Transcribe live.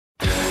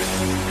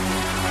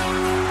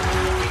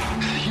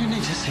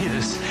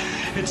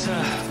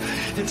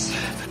It's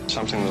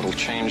something that'll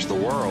change the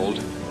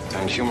world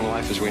and human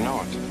life as we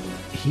know it.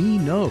 He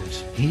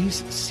knows.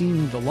 He's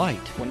seen the light.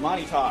 When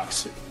Monty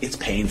talks, it's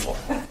painful.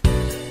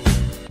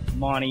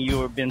 Monty,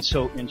 you have been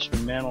so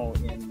instrumental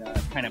in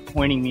kind of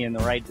pointing me in the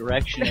right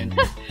direction.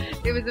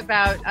 It was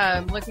about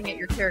looking at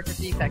your character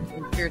defects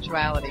in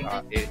spirituality.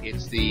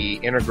 It's the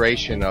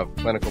integration of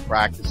clinical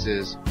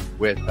practices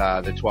with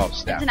the 12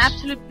 steps. It's an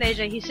absolute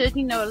pleasure. He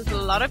certainly knows a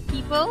lot of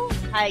people.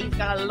 He's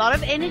got a lot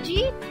of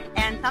energy,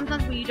 and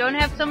sometimes when you don't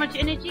have so much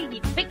energy, he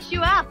picks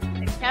you up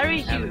and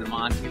carries you. Having the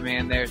Monty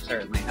man there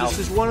certainly helps.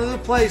 This is one of the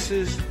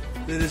places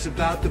that is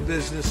about the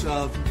business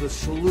of the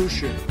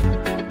solution.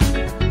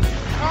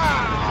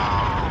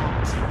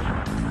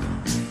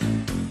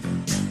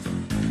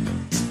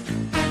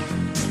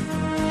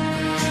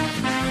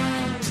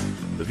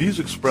 The views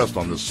expressed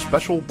on this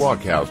special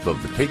broadcast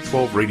of the Take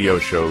 12 radio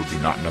show do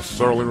not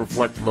necessarily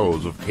reflect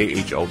those of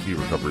KHLT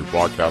Recovery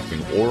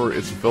Broadcasting or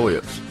its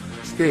affiliates.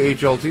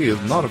 KHLT is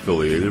not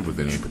affiliated with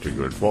any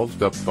particular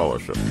 12-step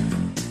fellowship.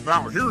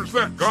 Now here's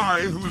that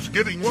guy who's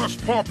getting less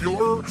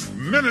popular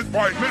minute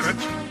by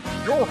minute.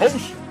 Your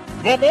host,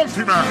 the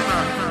Monty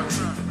Man.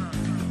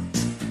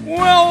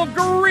 Well,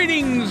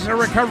 greetings,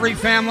 recovery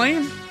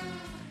family.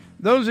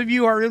 Those of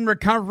you who are in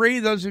recovery,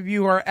 those of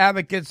you who are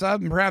advocates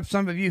of, and perhaps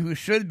some of you who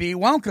should be,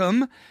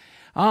 welcome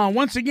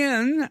once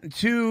again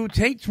to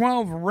Take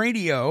 12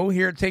 Radio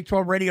here at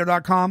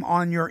take12radio.com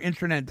on your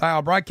internet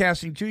dial,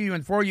 broadcasting to you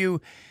and for you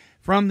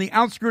from the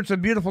outskirts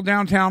of beautiful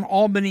downtown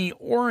Albany,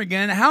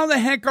 Oregon. How the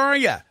heck are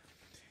you?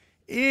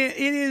 It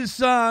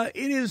is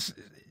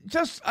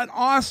just an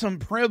awesome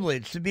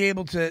privilege to be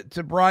able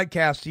to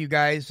broadcast to you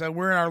guys.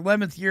 We're in our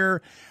 11th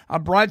year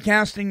of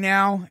broadcasting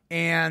now,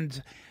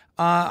 and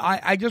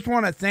I just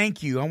want to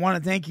thank you. I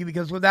want to thank you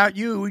because without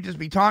you, we'd just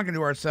be talking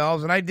to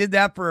ourselves, and I did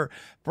that for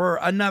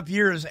enough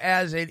years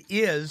as it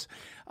is.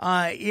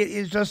 It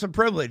is just a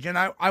privilege, and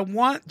I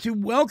want to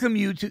welcome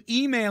you to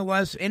email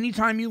us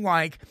anytime you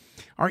like.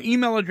 Our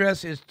email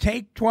address is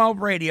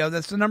take12radio,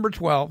 that's the number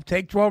 12,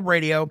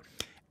 take12radio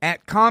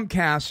at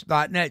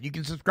comcast.net. You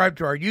can subscribe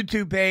to our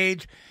YouTube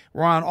page.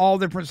 We're on all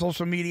different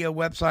social media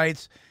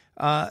websites,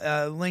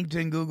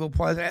 LinkedIn, Google+,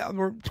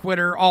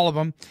 Twitter, all of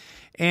them.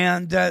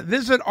 And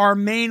visit our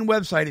main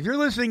website. If you're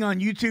listening on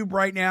YouTube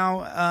right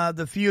now,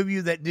 the few of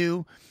you that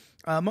do,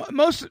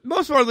 most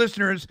of our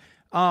listeners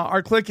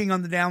are clicking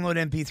on the download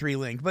MP3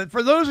 link. But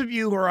for those of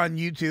you who are on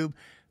YouTube,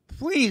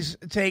 please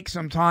take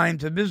some time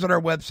to visit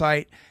our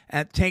website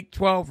at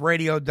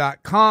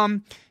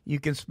take12radio.com. You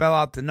can spell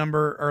out the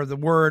number or the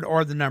word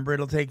or the number.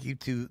 It'll take you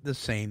to the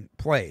same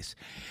place.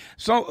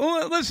 So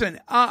listen,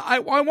 I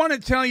want to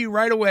tell you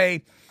right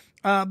away,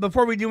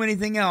 before we do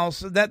anything else,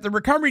 that the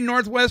Recovery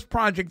Northwest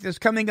Project is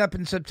coming up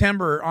in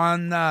September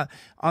on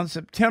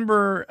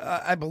September,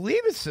 I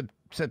believe it's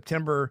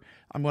September,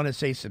 I'm going to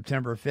say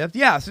September 5th.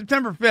 Yeah,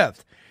 September 5th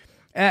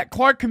at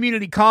Clark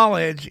Community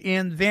College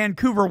in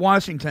Vancouver,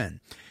 Washington.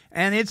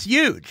 And it's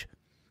huge.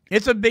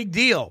 It's a big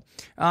deal.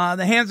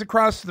 The Hands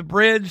Across the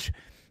Bridge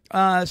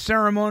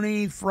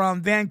ceremony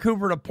from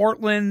Vancouver to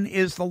Portland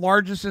is the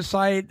largest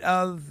site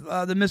of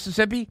the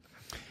Mississippi.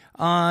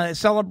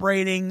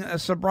 Celebrating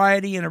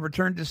sobriety and a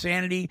return to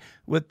sanity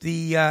with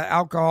the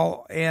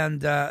alcohol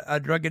and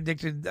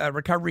drug-addicted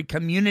recovery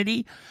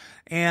community.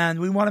 And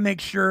we want to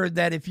make sure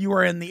that if you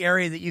are in the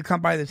area that you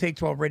come by the Take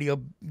 12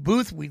 Radio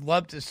booth, we'd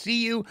love to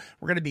see you.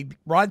 We're going to be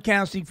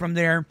broadcasting from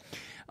there.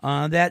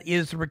 That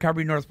is the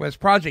Recovery Northwest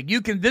Project.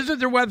 You can visit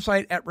their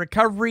website at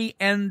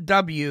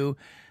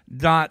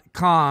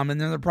recoverynw.com,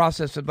 and they're in the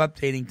process of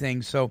updating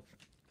things. So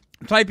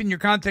type in your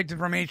contact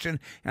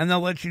information, and they'll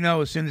let you know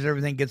as soon as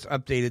everything gets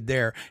updated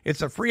there.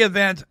 It's a free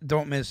event.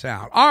 Don't miss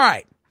out. All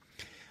right.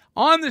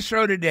 On the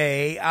show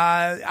today,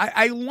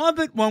 I love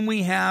it when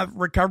we have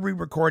recovery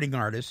recording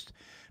artists,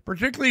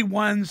 particularly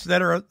ones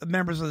that are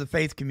members of the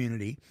faith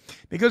community,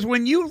 because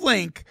when you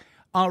link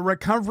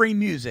recovery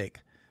music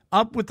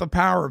up with the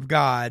power of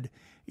God,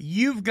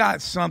 you've got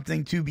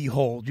something to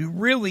behold. You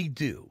really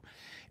do.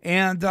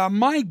 And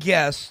my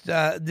guest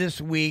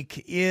this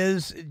week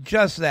is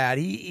just that.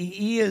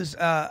 He is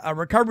a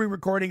recovery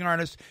recording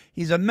artist.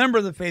 He's a member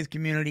of the faith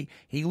community.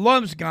 He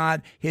loves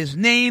God. His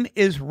name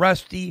is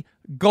Rusty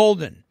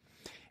Golden.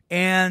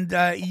 And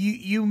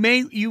you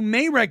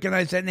may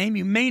recognize that name.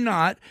 You may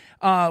not.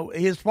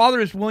 His father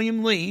is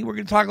William Lee. We're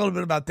going to talk a little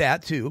bit about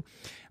that too.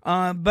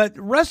 But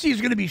Rusty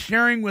is going to be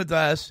sharing with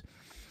us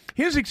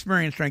his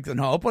experience, strength, and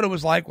hope, what it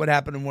was like, what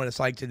happened, and what it's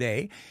like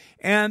today.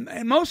 And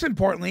most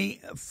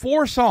importantly,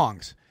 4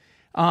 songs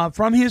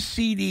from his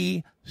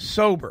CD,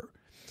 Sober.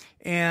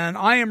 And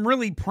I am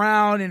really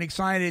proud and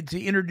excited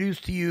to introduce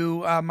to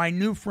you my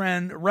new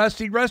friend,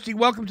 Rusty. Rusty,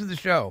 welcome to the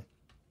show.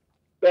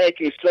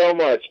 Thank you so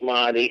much,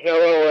 Monty.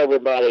 Hello,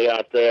 everybody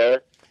out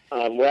there.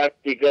 I'm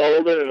Rusty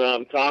Golden, and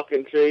I'm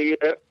talking to you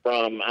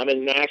I'm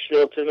in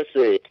Nashville,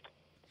 Tennessee.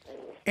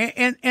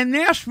 And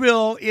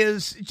Nashville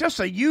is just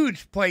a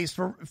huge place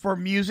for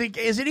music.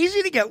 Is it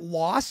easy to get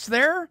lost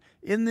there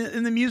in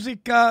the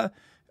music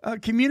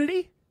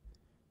community?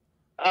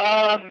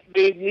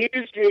 The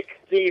music,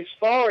 as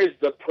far as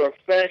the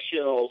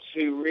professionals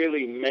who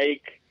really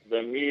make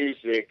the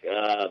music,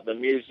 the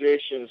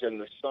musicians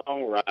and the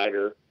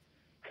songwriter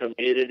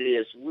community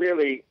is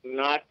really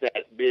not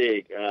that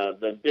big.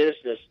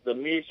 The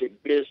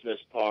music business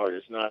part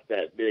is not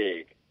that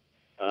big.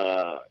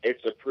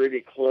 It's a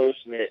pretty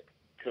close-knit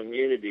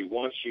community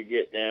once you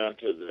get down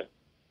to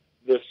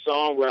the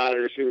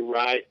songwriters who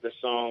write the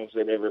songs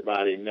that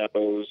everybody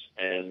knows,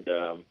 and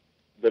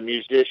the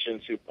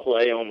musicians who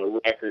play on the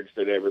records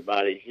that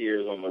everybody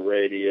hears on the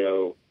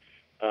radio,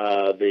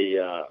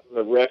 the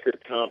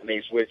record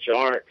companies, which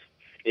aren't,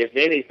 if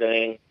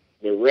anything,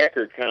 the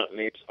record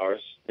companies are,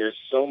 there's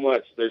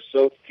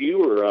so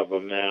fewer of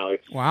them now.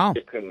 It's a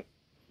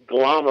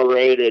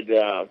conglomerated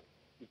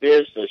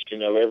business,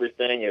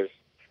 everything is,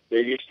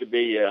 there used to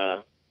be,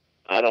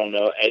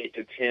 8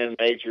 to 10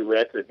 major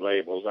record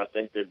labels. I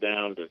think they're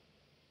down to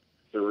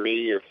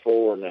 3 or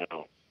 4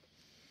 now.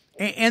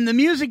 And the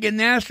music in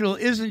Nashville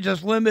isn't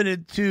just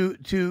limited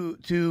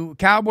to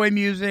cowboy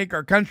music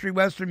or country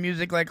western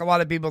music like a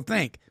lot of people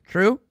think.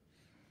 True?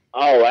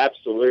 Oh,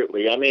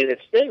 absolutely. I mean,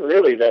 that's been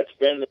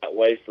that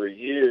way for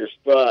years.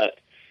 But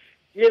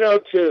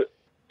to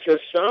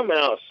some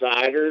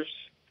outsiders,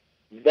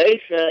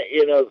 they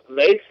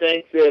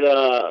think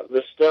that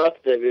the stuff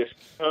that is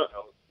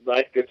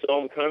like its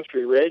own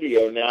country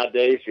radio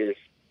nowadays is,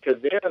 to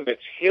them,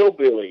 it's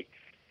hillbilly.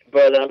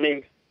 But I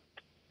mean,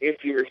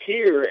 if you're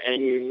here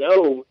and you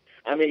don't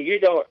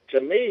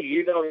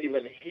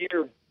even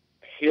hear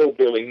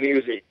hillbilly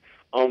music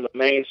on the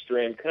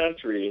mainstream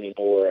country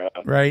anymore.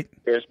 Right.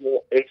 There's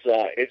more.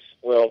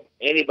 Well,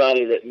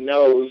 anybody that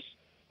knows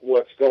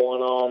what's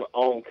going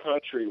on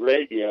country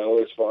radio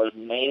as far as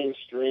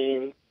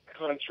mainstream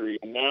country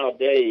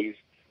nowadays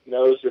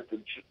knows that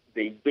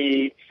the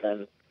beats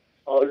and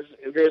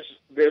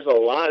there's a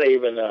lot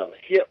even of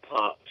hip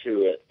hop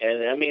to it.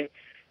 And I mean,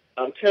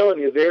 I'm telling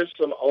you, there's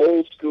some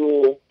old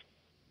school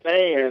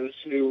fans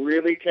who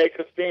really take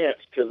offense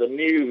to the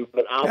new,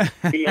 but I'll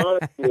be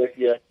honest with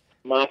you,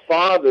 my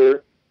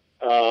father,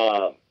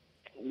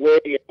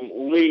 William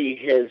Lee,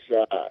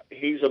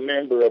 he's a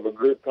member of a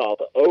group called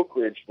the Oak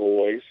Ridge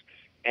Boys,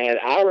 and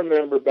I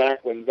remember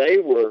back when they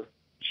were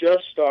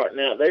just starting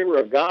out, they were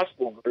a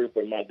gospel group,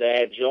 and my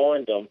dad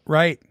joined them.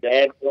 Right.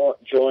 Dad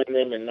joined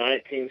them in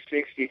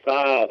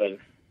 1965,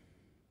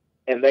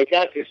 and they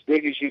got as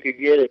big as you could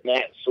get in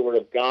that sort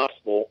of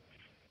gospel.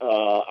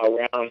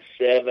 Around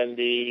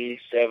 70,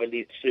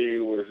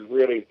 72 was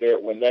really there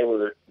when they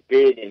were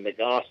big in the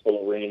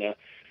gospel arena.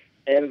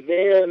 And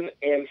then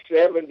in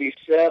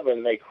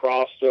 77, they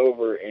crossed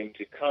over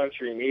into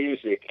country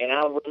music. And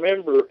I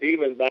remember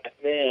even back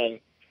then,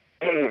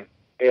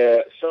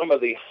 some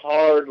of the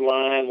hard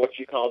line, what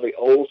you call the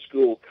old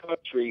school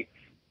country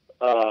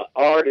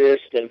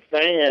artists and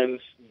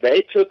fans,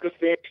 they took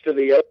offense to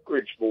the Oak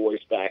Ridge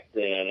Boys back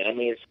then. I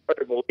mean, it's hard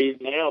to believe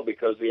now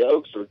because the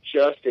Oaks were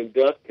just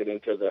inducted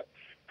into the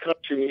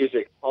Country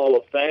Music Hall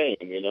of Fame,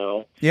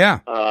 Yeah.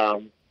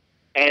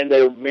 And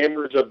they're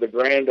members of the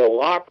Grand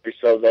Ole Opry,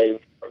 so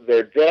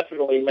they're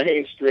definitely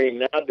mainstream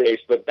nowadays.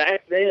 But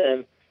back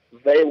then,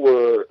 they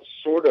were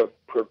sort of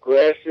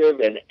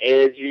progressive and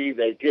edgy.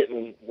 They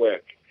didn't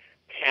wear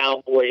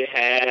cowboy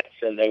hats,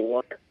 and they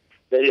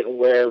didn't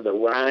wear the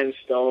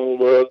rhinestone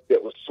look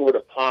that was sort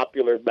of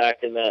popular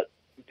back in that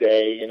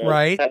day.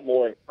 Right.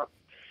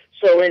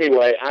 So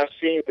anyway, I've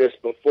seen this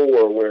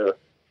before where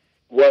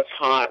what's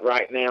hot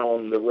right now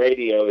on the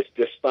radio is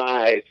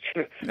despised.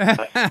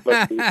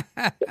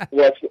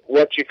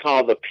 what you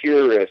call the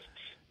purists.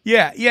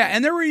 Yeah,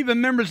 and there were even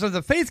members of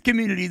the faith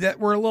community that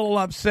were a little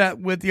upset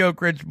with the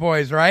Oak Ridge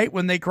Boys, right,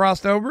 when they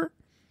crossed over?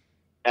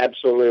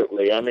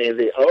 Absolutely. I mean,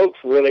 the Oaks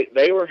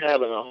they were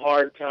having a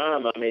hard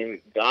time. I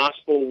mean,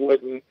 gospel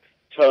wouldn't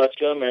touch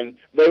them. And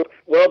the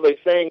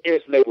thing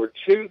is, they were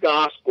too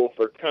gospel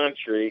for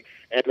country,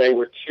 and they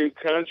were too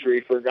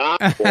country for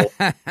gospel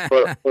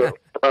for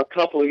a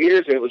couple of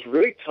years, and it was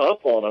really tough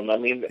on them. I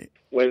mean,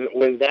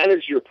 when that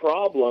is your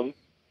problem,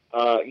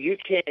 you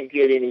can't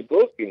get any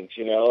bookings,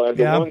 and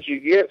the ones you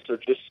get are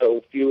just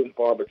so few and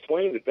far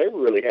between that they were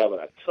really having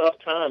a tough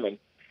time.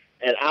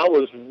 And I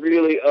was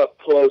really up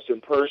close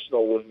and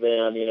personal with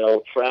them,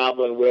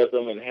 traveling with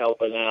them and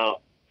helping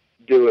out,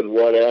 doing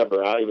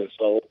whatever. I even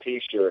sold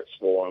T-shirts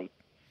for them.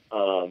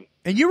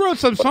 And you wrote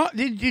some songs.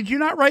 Did you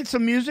not write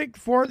some music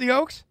for the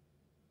Oaks?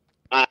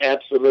 I had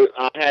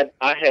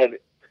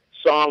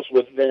songs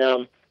with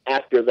them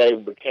after they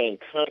became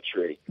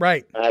country.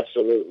 Right.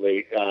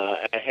 Absolutely.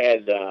 I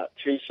had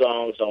 2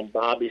 songs on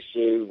Bobby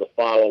Sue, the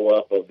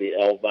follow-up of the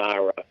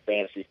Elvira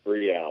Fancy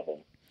Free album.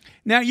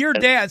 Now, your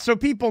dad, so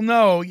people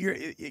know,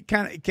 you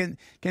kind of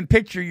can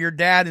picture your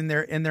dad in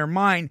their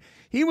mind.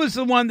 He was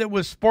the one that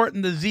was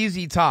sporting the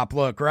ZZ Top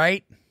look,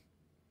 right?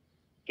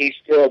 He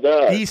still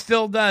does. He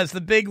still does.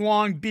 The big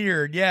long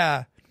beard,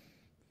 yeah.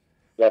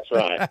 That's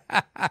right.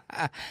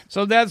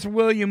 So that's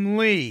William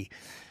Lee.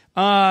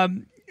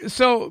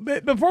 So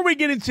before we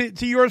get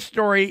into your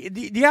story,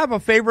 do you have a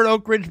favorite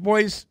Oak Ridge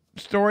Boys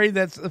story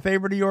that's a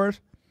favorite of yours?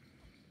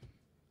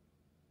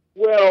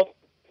 Well,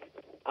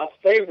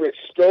 favorite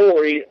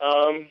story,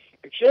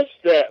 just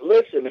that.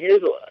 Listen,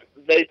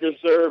 they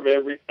deserve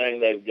everything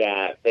they've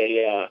got.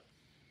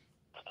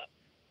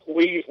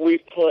 We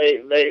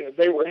played.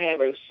 They were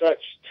having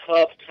such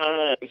tough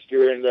times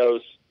during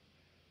those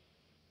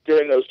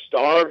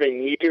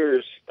starving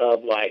years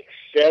of like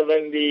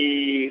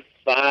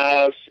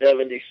 75,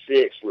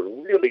 76 were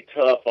really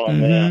tough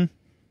on them.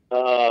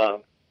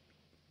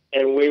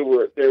 And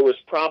there was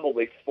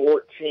probably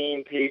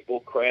 14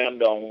 people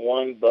crammed on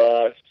one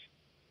bus,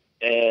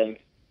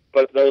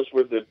 but those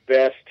were the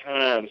best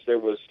times. There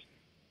was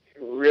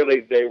really,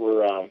 they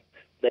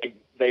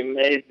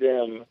made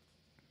them,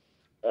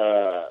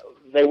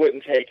 they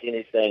wouldn't take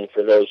anything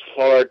for those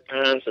hard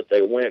times that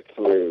they went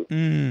through.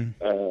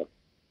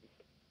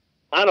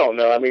 I don't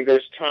know. I mean,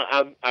 there's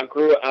time.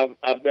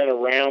 I've been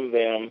around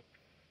them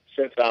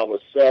since I was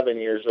 7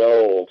 years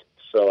old,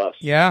 so I've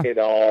seen it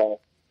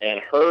all and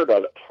heard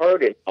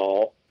it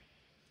all,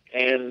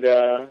 and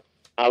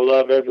I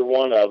love every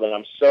one of them.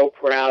 I'm so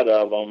proud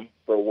of them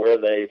for where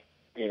they,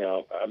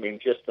 I mean,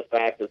 just the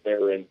fact that they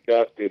were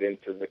inducted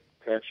into the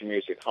Country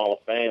Music Hall of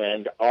Fame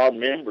and are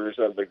members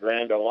of the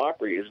Grand Ole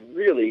Opry is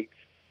really,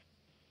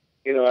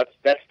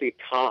 that's the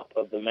top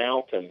of the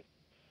mountain.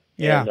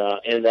 Yeah.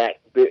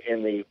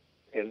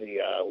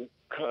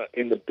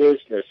 In the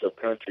business of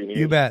country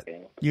music.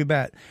 You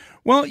bet.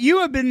 Well, you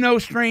have been no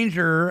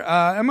stranger.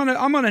 I'm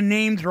gonna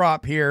name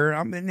drop here.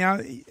 I'm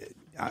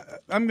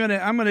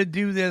gonna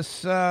do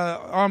this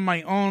on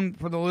my own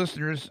for the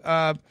listeners.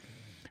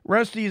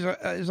 Rusty is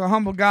a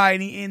humble guy,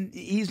 and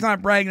he's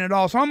not bragging at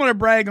all. So I'm gonna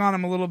brag on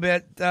him a little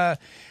bit.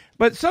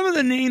 But some of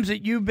the names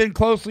that you've been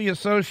closely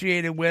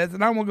associated with,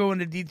 and I won't go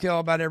into detail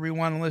about every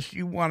one unless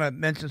you want to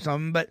mention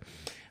something. But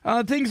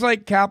things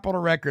like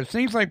Capitol Records,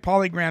 things like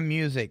Polygram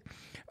Music.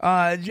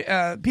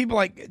 People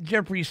like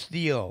Jeffrey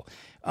Steele,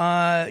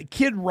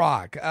 Kid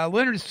Rock,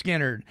 Leonard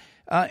Skinner,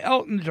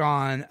 Elton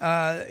John,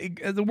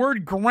 the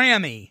word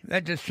Grammy,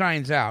 that just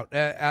shines out.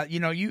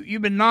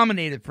 You've been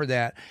nominated for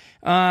that.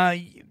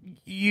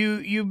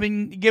 You've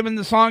been given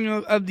the Song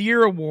of the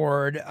Year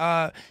award.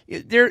 I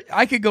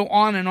could go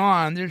on and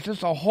on. There's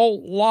just a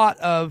whole lot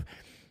of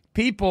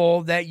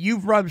people that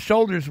you've rubbed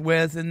shoulders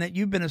with and that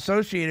you've been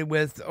associated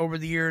with over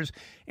the years,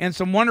 and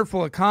some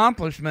wonderful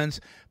accomplishments,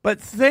 but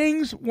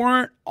things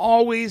weren't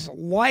always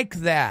like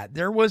that.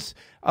 There was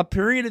a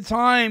period of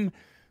time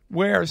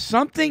where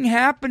something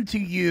happened to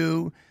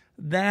you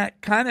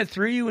that kind of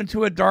threw you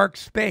into a dark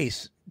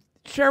space.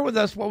 Share with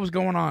us what was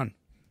going on.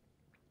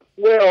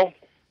 Well,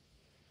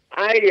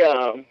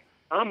 I'm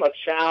a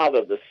child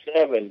of the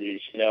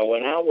 70s.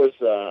 When I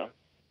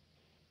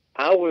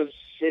was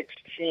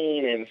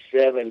 16 in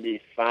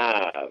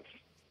 75,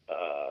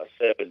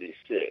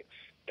 76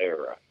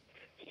 era.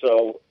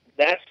 So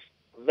that's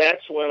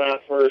when I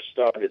first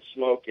started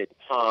smoking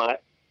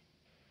pot,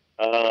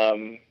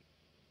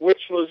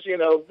 which was,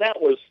 that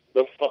was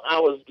I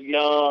was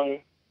young,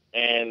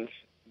 and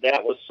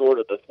that was sort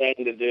of the thing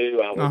to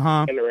do. I was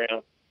hanging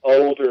around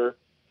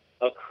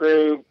a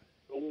crew.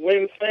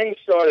 When things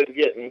started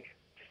getting,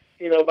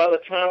 by the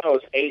time I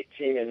was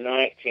 18 and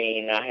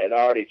 19, I had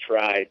already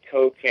tried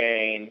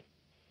cocaine.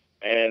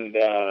 And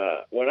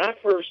I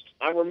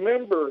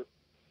remember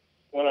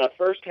when I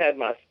first had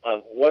my,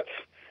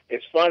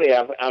 it's funny,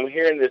 I'm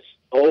hearing this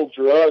old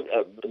drug,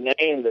 the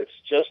name that's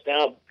just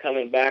now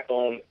coming back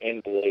on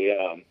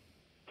into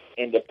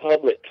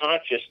public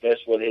consciousness,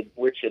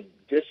 which had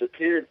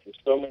disappeared for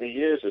so many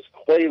years, is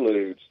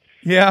Quaaludes.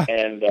 Yeah.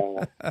 And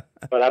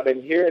but I've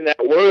been hearing that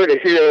word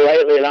here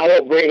lately, and I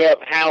won't bring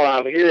up how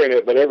I'm hearing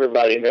it, but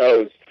everybody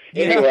knows.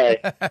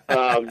 Anyway,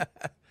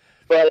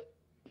 but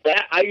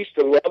that I used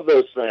to love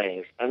those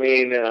things. I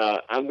mean,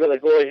 I'm going to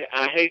go ahead.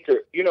 I hate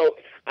to,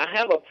 I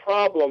have a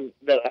problem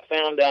that I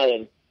found out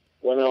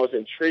when I was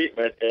in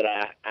treatment that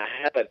I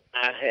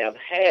have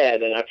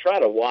had, and I try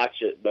to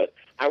watch it, but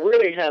I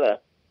really I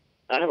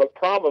have a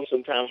problem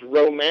sometimes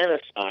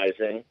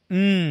romanticizing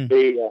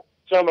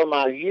some of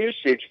my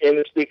usage, and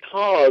it's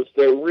because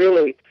they're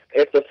really,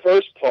 at the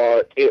first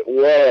part, it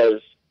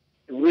was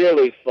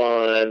really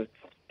fun,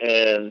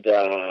 and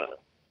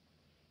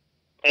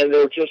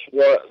they're just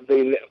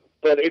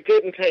but it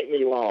didn't take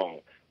me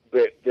long.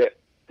 That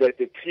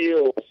the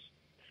pills,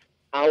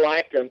 I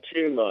liked them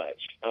too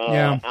much.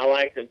 I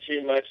liked them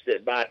too much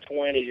that by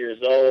 20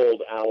 years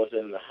old, I was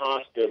in the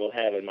hospital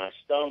having my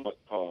stomach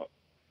pumped,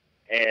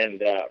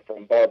 and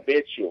from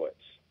barbiturates,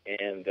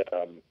 and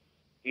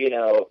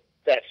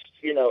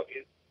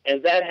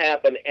and that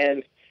happened.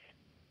 And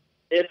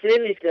if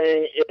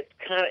anything,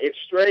 it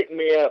straightened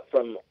me up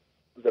from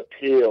the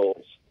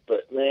pills.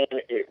 But man,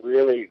 it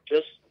really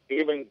just,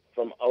 even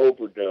from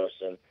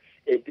overdosing,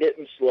 it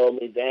didn't slow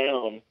me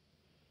down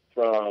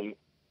from,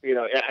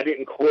 I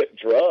didn't quit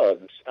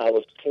drugs. I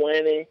was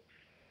 20.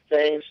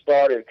 Things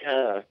started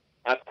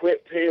I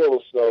quit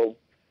pills, so,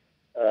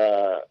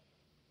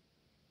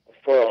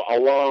 for a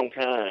long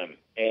time.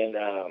 And,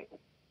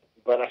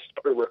 but I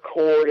started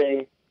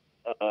recording,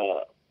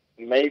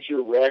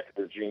 major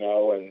records,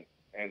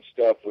 and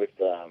stuff with,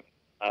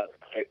 at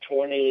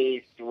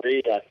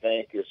 23, I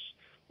think, is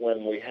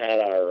when we had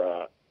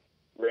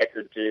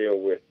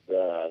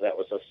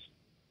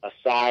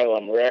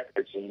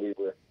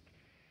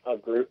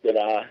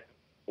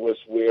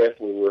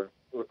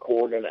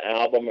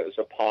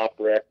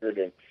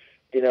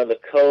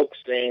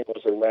pain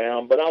was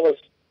around, but I was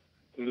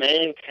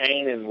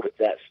maintaining with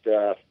that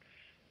stuff.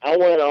 I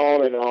went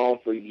on and on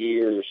for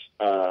years,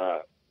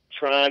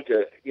 trying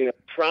to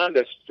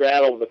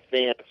straddle the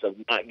fence of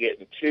not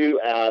getting too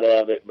out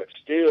of it, but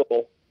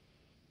still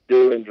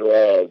doing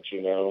drugs,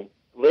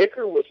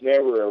 Liquor was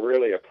never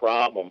really a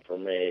problem for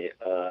me.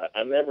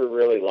 I never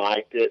really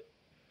liked it,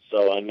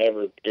 so I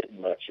never did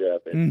much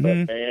of it. Mm-hmm.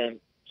 But,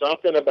 man,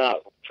 something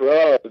about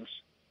drugs,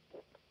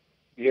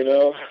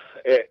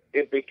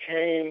 it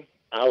became,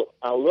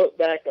 I look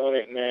back on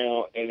it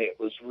now, and it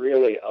was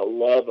really a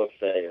love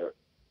affair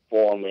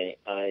for me.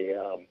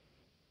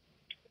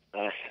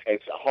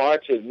 It's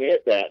hard to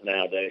admit that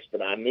nowadays,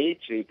 but I need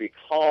to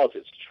because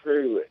it's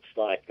true. It's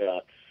like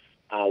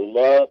I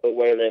love the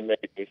way they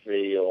make me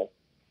feel,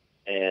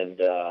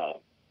 and I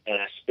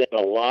spent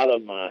a lot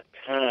of my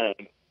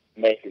time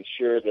making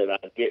sure that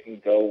I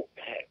didn't go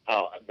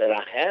that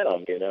I had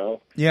them.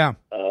 Yeah.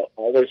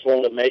 Always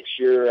wanted to make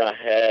sure I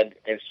had,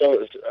 and so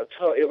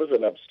it was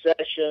an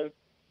obsession,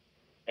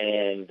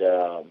 and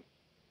a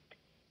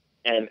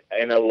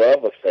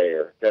love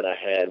affair that I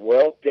had.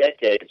 Well,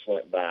 decades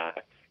went by.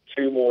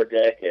 2 more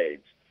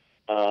decades.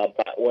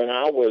 But when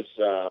I was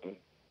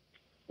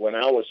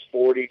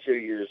 42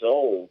 years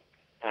old,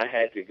 I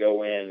had to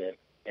go in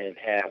and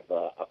have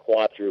a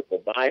quadruple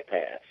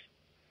bypass.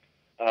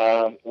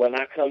 When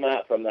I come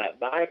out from that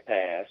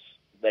bypass,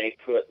 they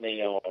put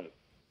me on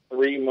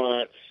 3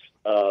 months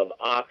of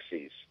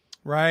oxys.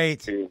 Right.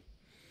 To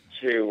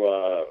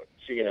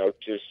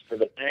just for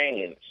the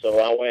pain. So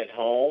I went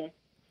home.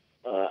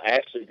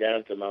 Actually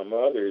down to my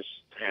mother's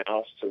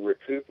house to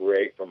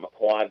recuperate from a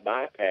quad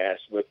bypass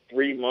with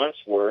 3 months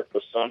worth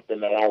of something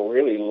that I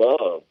really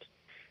loved.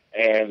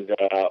 And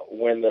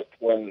when the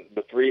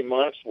 3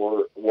 months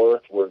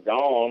worth were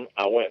gone,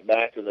 I went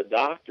back to the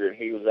doctor, and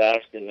he was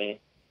asking me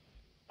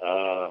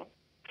how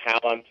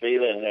I'm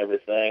feeling and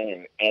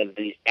everything. And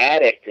the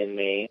addict in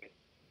me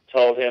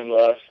told him,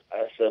 I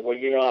said, well,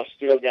 I've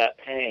still got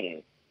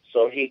pain.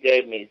 So he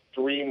gave me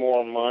 3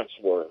 more months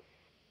worth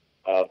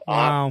of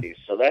oxy.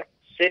 So that's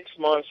 6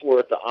 months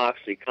worth of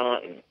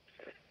OxyContin.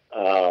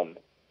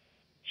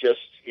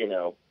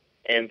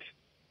 And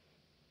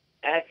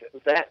at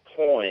that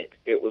point,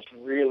 it was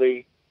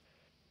really,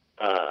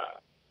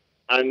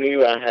 I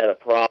knew I had a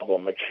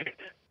problem.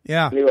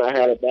 Yeah. I knew I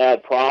had a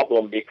bad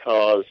problem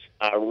because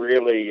I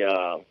really,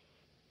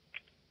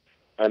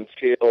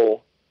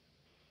 until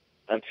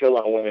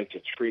I went into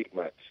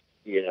treatment,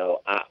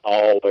 I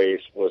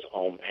always was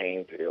on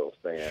pain pills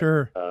then.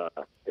 Sure.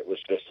 It was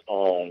just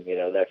on,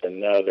 that's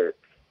another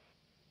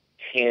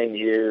 10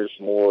 years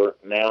more.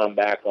 Now I'm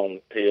back on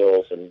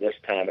pills, and this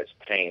time it's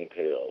pain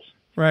pills.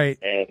 Right.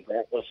 And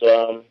that was,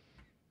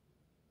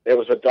 it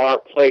was a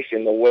dark place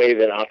in the way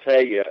that I'll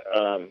tell you,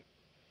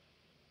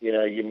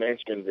 you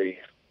mentioned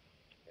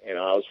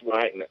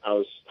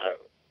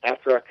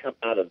after I come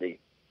out of the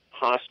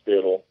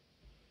hospital,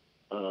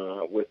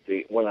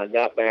 when I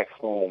got back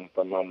home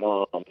from my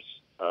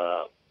mom's,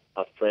 a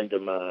friend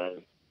of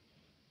mine,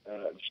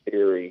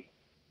 Jerry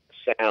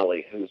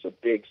Sally, who's a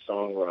big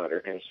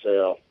songwriter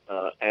himself,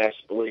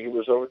 he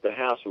was over at the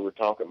house. We were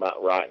talking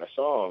about writing a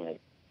song, and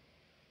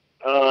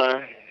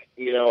I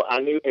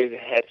knew he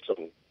had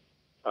some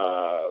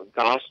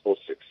gospel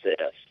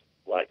success,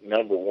 like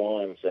number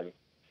ones, and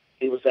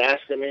he was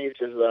asking me. He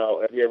says,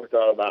 "Have you ever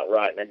thought about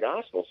writing a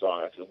gospel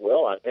song?" I said,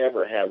 "Well, I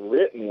never have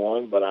written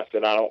one, but I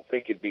said I don't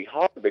think it'd be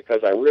hard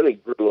because I really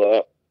grew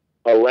up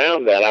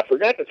around that." I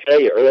forgot to tell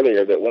you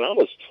earlier that when I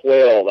was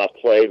 12, I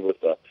played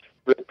with a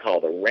group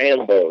called the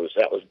Rambos.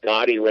 That was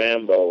Dottie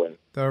Rambo and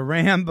the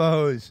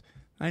Rambos.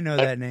 I know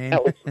that name.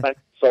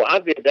 So I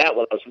did that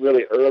when I was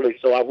really early.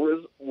 So I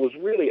was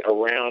really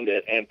around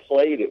it and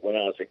played it when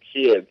I was a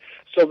kid.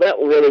 So that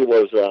really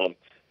was the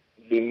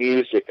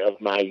music of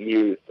my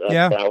youth.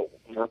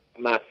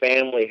 My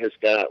family has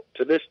got,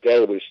 to this day,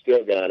 we've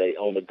still got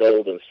on the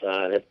Golden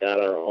side, have got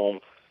our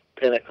own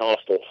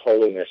Pentecostal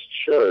Holiness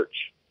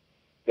Church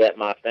that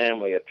my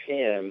family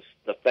attends.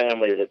 The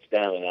family that's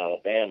down in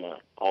Alabama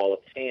all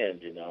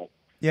attend,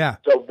 Yeah.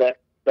 So that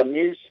the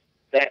music,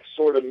 that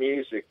sort of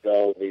music,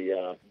 though,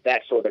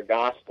 that sort of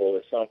gospel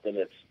is something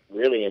that's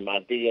really in my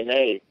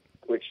DNA,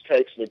 which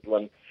takes me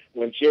when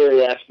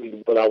Jerry asked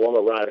me would I want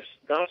to write a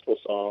gospel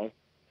song,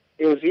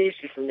 it was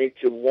easy for me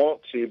to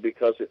want to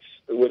because it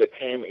would have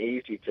came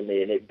easy to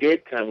me, and it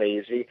did come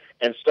easy,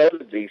 and so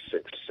did the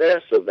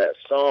success of that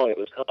song. It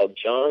was called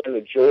John and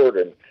the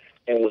Jordan,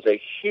 and was a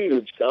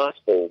huge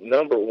gospel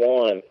number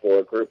one for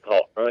a group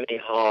called Ernie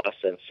Haas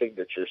and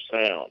Signature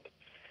Sound.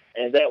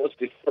 And that was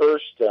the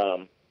first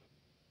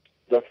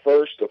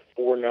of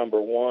 4 number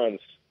ones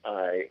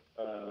I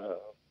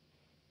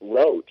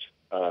wrote.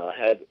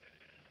 Had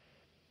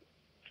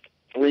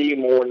 3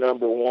 more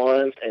number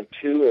ones, and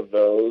 2 of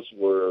those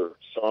were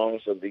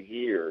songs of the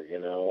year,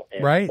 And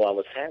right. So I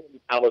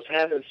was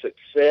having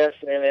success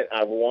in it.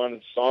 I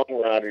won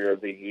Songwriter of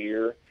the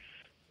Year,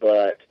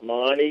 but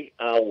Monty,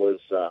 I was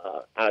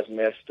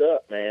messed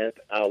up, man.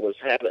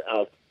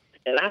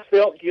 And I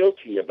felt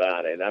guilty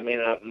about it. I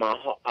mean, I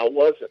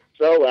wasn't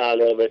so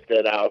out of it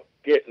that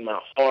getting, my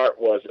heart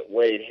wasn't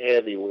weighed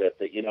heavy with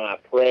it. You know, I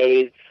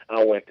prayed,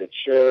 I went to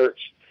church,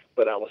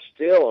 but I was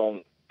still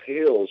on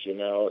pills, you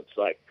know. It's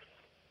like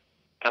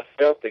I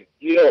felt the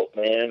guilt,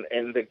 man,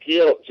 and the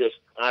guilt just,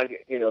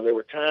 there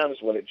were times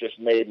when it just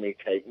made me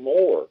take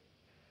more.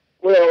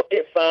 Well,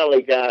 it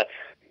finally got,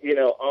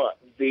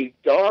 the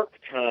dark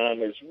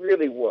time is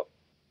really what,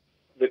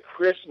 the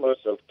Christmas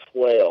of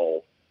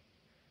 12.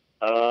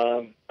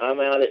 I'm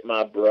out at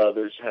my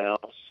brother's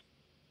house,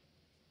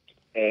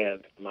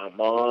 and my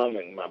mom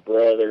and my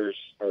brothers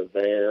are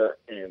there,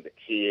 and the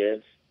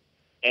kids.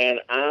 And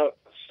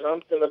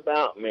something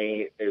about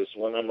me is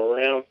when I'm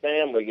around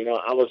family,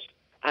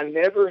 I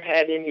never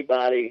had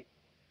anybody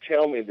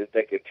tell me that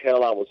they could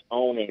tell I was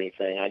on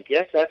anything. I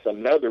guess that's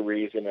another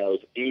reason it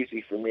was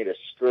easy for me to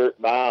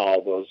skirt by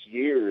all those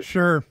years.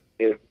 Sure.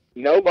 If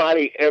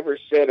nobody ever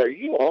said, are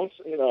you on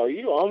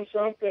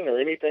something or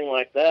anything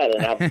like that?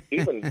 And I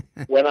even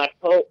when I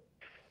told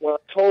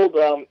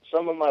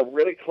some of my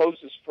really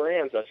closest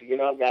friends, I said,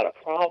 I've got a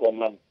problem.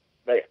 When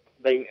I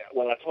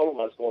told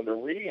them I was going to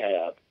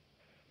rehab,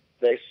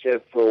 they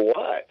said, for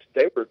what?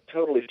 They were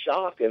totally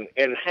shocked, and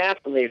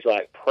half of me is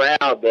like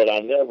proud that I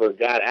never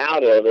got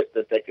out of it,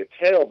 that they could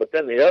tell, but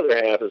then the other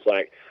half is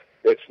like,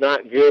 it's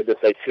not good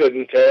that they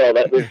couldn't tell.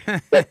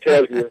 That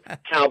tells you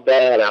how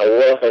bad I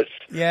was.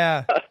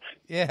 Yeah,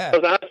 yeah.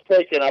 Because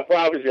I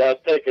promise you, I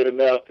was taking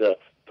enough to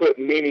put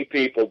many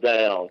people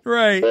down.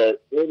 Right.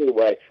 But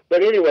anyway,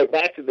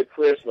 back to the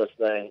Christmas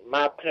thing.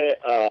 My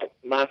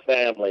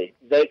family,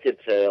 they could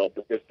tell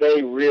because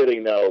they really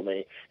know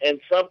me.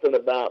 And something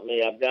about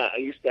me, I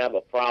used to have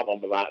a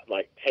problem about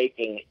like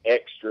taking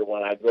extra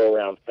when I go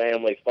around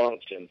family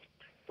functions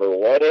for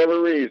whatever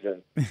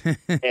reason.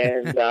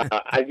 And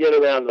I get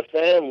around the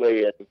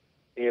family and,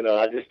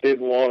 I just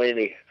didn't want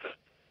any,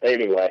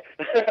 anyway.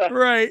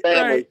 Right.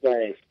 Family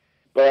things.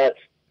 But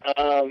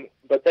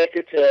they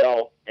could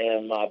tell,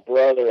 and my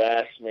brother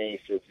asked me,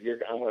 he says,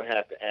 I'm going to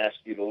have to ask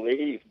you to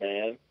leave,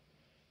 man.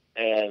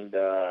 And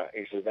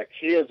he says, the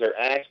kids are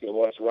asking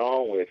what's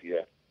wrong with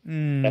you.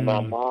 Mm. And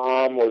my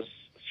mom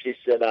she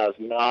said I was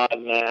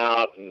nodding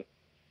out, and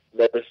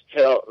they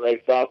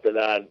thought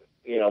that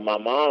my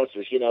mom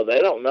says, they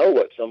don't know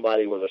what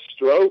somebody with a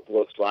stroke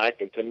looks like,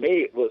 and to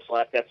me it looks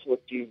like that's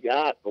what you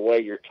got, the way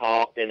you're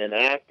talking and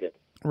acting.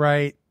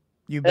 Right.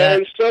 You bet.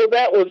 And so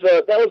that was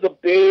a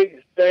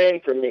big thing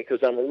for me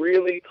because I'm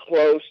really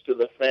close to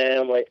the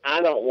family.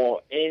 I've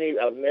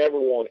never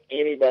wanted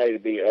anybody to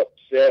be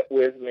upset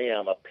with me.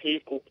 I'm a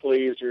people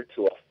pleaser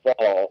to a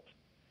fault,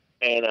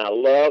 and I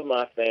love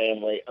my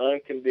family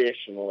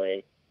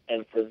unconditionally.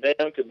 And for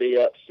them to be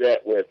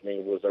upset with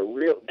me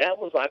that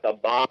was like a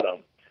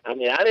bottom. I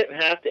mean, I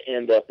didn't have to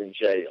end up in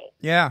jail.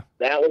 Yeah.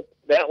 That was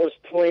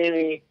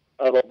plenty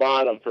of a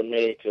bottom for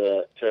me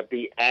to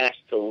be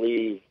asked to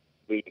leave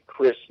the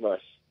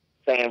Christmas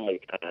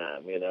family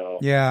time,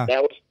 Yeah.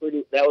 That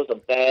was a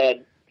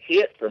bad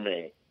hit for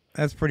me.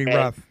 That's pretty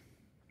rough.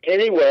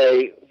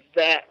 Anyway,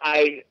 that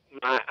I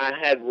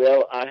had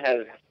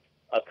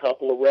a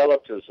couple of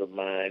relatives of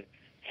mine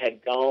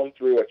had gone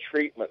through a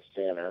treatment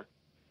center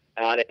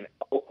out in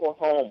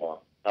Oklahoma.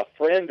 A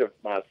friend of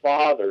my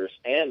father's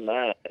and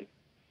mine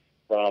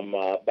from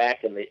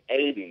back in the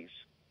 80s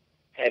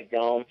had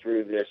gone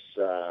through this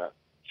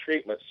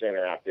treatment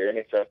center out there, and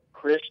it's a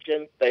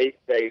Christian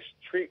faith-based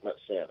treatment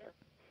center.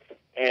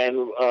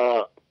 And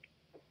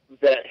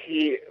that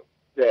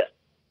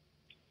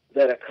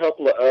a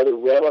couple of other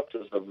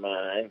relatives of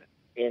mine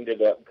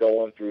ended up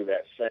going through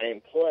that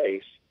same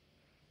place.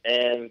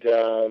 And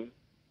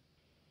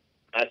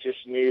I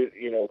just knew,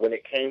 when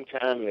it came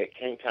time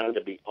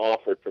to be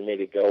offered for me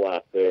to go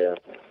out there,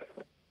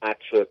 I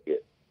took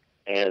it.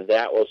 And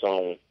that was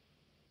on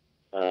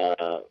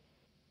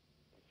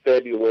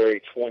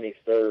February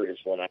 23rd is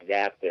when I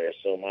got there.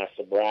 So my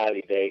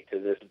sobriety date to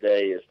this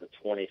day is the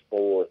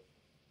 24th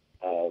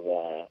of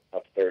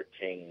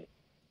 13.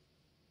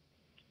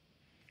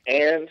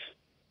 And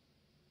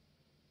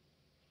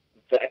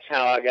that's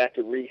how I got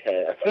to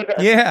rehab.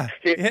 Yeah.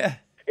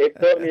 It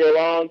took me a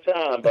long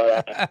time,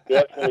 but I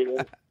definitely,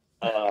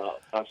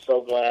 I'm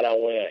so glad I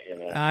went,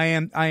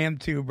 I am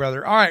too,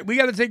 brother. All right, we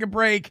got to take a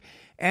break.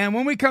 And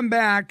when we come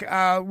back,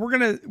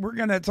 we're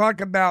gonna talk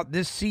about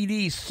this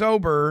CD,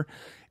 Sober,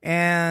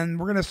 and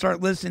we're gonna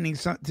start listening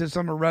to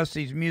some of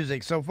Rusty's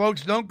music. So,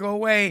 folks, don't go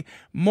away.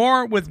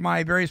 More with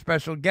my very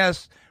special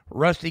guest,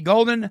 Rusty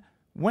Golden,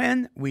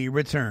 when we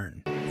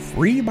return.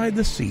 Free by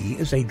the Sea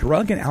is a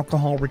drug and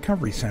alcohol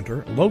recovery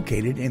center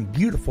located in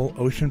beautiful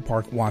Ocean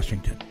Park,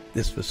 Washington.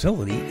 This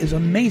facility is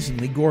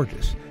amazingly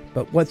gorgeous.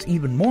 But what's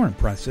even more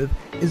impressive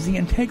is the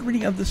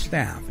integrity of the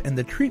staff and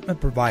the treatment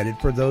provided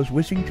for those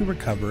wishing to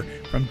recover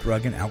from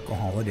drug and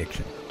alcohol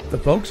addiction. The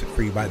folks at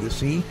Free by the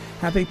Sea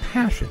have a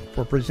passion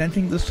for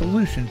presenting the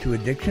solution to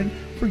addiction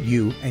for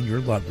you and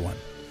your loved one.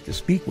 To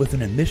speak with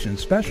an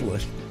admissions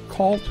specialist,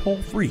 call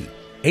toll-free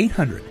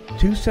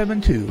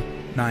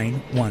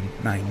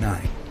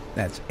 800-272-9199.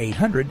 That's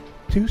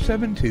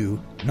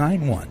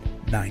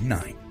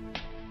 800-272-9199.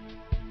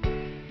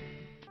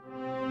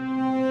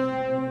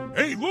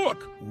 Hey,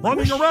 look!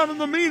 running around in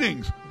the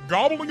meetings,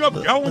 gobbling up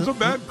gallons of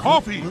bad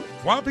coffee,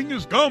 flapping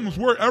his gums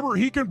wherever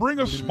he can bring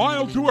a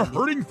smile to a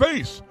hurting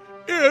face.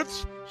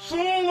 It's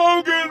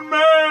Slogan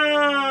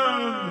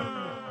Man!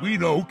 We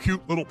know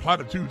cute little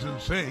platitudes and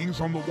sayings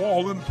on the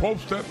wall in a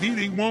 12-step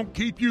meeting won't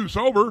keep you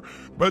sober,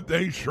 but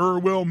they sure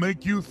will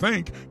make you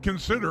think,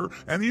 consider,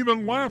 and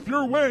even laugh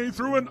your way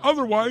through an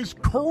otherwise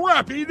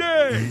crappy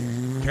day.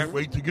 Can't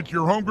wait to get to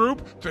your home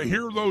group to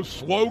hear those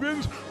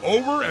slogans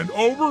over and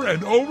over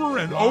and over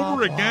and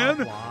over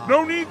again?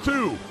 No need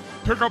to.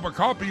 Pick up a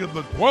copy of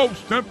the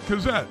 12-Step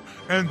Gazette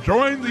and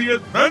join the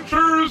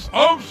adventures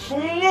of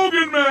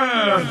Slogan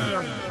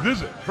Man.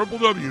 Visit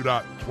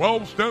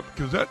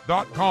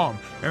www.12stepgazette.com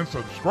and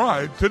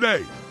subscribe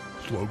today.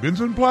 Slogans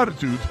and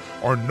platitudes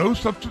are no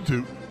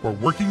substitute for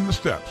working the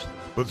steps,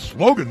 but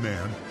Slogan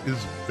Man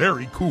is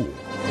very cool.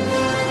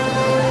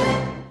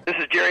 This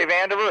is Jerry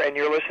Vandiver, and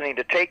you're listening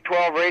to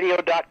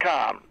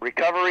Take12Radio.com,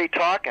 recovery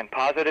talk and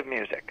positive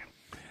music.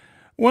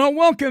 Well,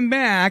 welcome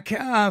back,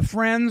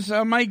 friends.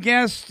 My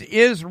guest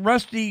is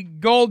Rusty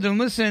Golden.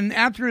 Listen,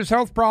 after his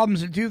health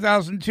problems in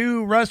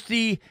 2002,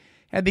 Rusty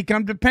had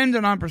become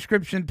dependent on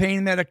prescription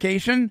pain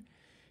medication.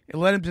 It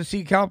led him to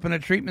seek help in a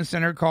treatment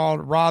center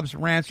called Rob's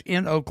Ranch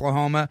in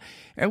Oklahoma.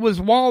 It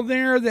was while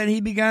there that he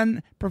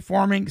began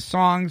performing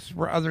songs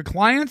for other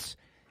clients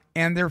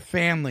and their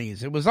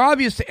families. It was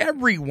obvious to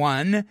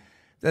everyone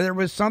that there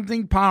was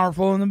something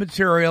powerful in the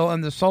material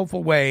and the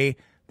soulful way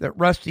that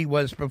Rusty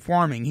was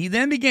performing. He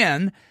then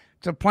began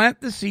to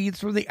plant the seeds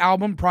for the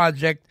album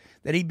project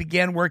that he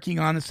began working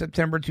on in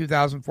September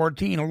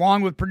 2014,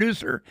 along with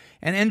producer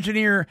and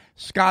engineer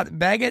Scott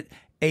Baggett,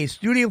 a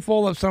studio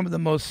full of some of the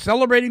most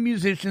celebrated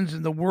musicians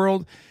in the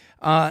world,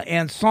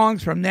 and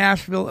songs from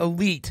Nashville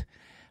elite.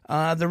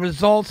 The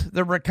result,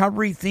 the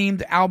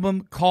recovery-themed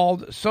album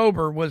called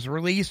Sober, was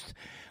released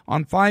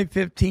on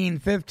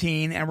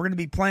 5/15/15, and we're going to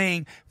be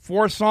playing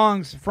 4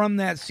 songs from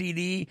that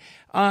CD.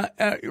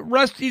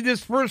 Rusty,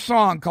 this first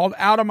song called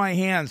Out of My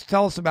Hands,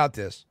 tell us about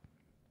this.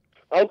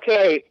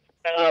 Okay.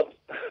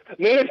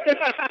 Man,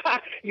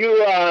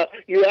 you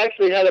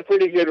actually had a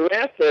pretty good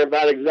rant there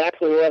about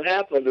exactly what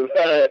happened.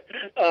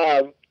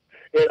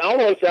 It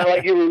almost sounded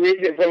like you were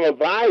reading it from a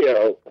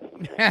bio.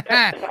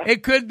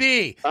 It could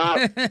be.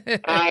 I'm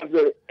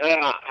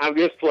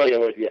just playing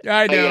with you.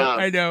 I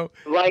know.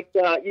 Like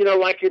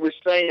like you were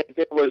saying,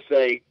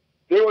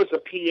 there was a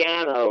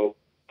piano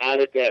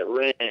out at that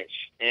ranch,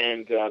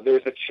 and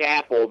there's a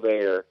chapel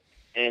there.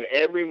 And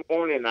every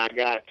morning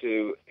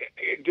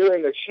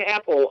during the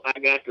chapel, I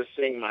got to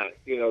sing I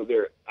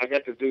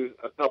got to do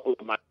a couple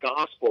of my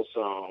gospel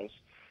songs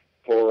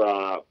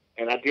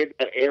and I did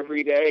that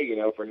every day,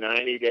 for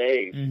 90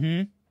 days.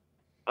 Mm-hmm.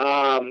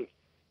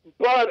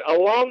 But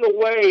along the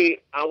way,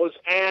 I was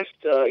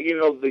asked,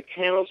 the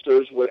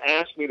counselors would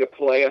ask me to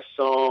play a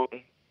song,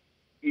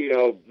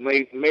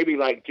 maybe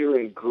like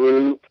during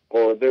group,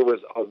 or there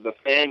was the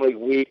family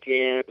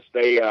weekends.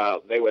 They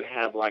would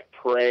have like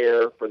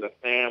prayer for the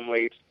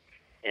families,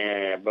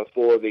 and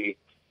before the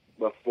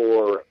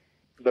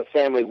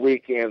family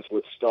weekends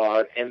would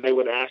start, and they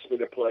would ask me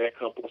to play a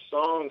couple of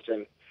songs,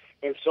 and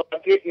so I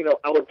did.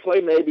 I would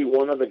play maybe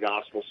one of the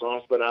gospel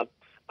songs, but I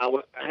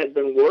had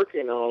been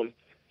working on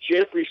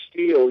Jeffrey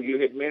Steele. You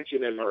had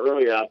mentioned him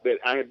earlier.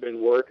 I had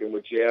been working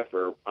with Jeff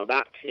for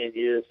about 10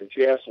 years, and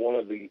Jeff's one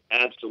of the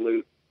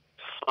absolute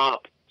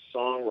top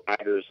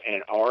songwriters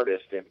and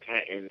artists in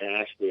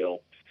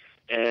Nashville.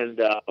 And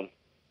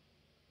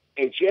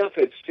Jeff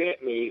had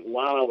sent me,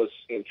 while I was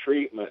in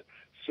treatment,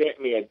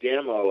 sent me a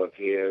demo of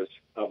his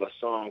of a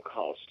song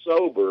called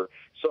Sober.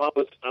 So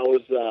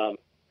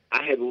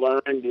I had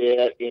learned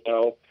it,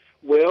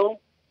 well,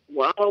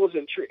 while I was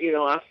in treatment,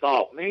 I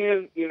thought,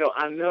 man,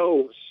 I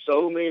know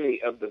so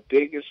many of the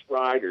biggest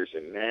writers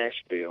in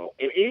Nashville,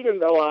 and even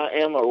though I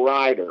am a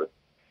writer,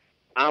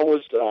 I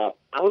was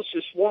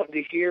just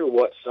wanting to hear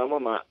what some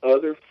of my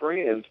other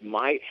friends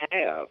might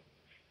have.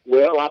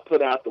 Well, I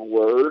put out the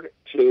word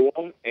to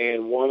them,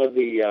 and one of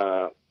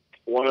the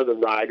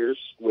writers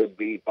would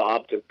be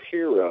Bob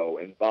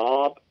DePiro, and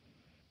Bob,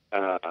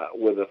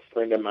 with a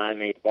friend of mine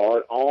named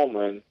Bart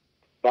Allman.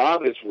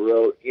 Bob he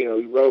wrote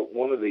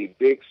one of the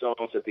big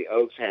songs that the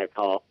Oaks had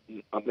called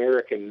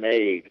American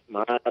Made.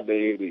 My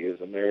baby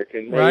is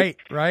American Made.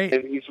 Right.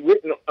 And he's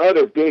written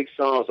other big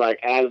songs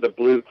like Out of the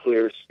Blue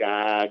Clear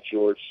Sky,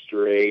 George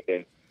Strait,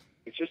 and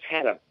he just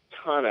had a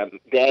ton of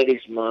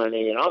Daddy's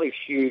Money and all these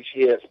huge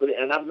hits.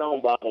 And I've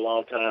known Bob a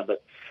long time,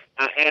 but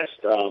I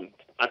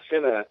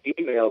sent an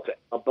email to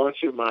a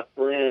bunch of my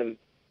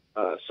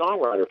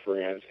songwriter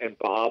friends, and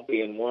Bob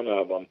being one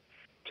of them,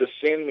 to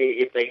send me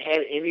if they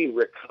had any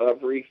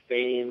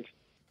recovery-themed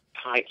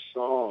type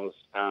songs.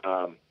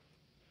 And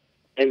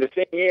the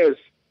thing is,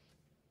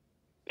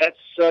 that's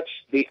such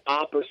the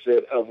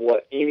opposite of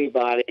what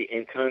anybody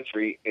in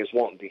country is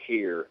wanting to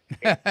hear.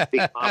 It's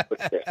the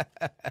opposite.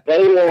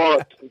 They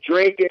want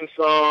drinking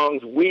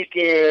songs,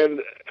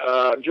 weekend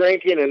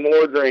drinking and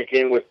more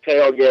drinking with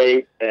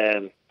tailgate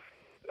and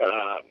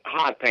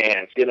hot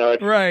pants.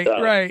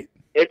 Right.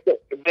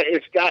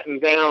 it's gotten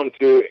down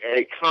to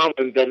a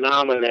common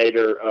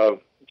denominator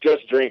of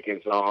just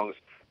drinking songs.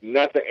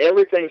 Nothing.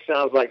 Everything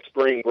sounds like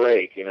Spring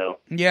Break, you know.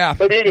 Yeah.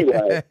 But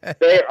anyway,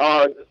 there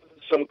are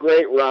some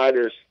great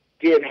writers.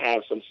 Did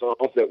have some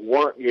songs that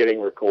weren't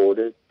getting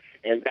recorded,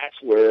 and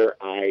that's where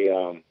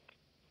I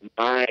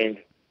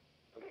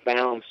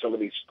found some of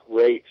these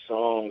great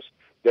songs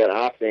that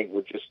I think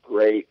were just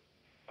great,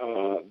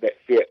 that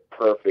fit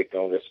perfect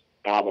on this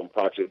album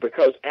project.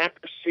 Because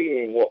after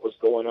seeing what was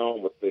going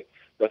on with the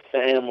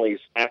families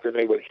after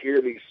they would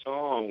hear these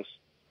songs,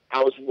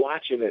 I was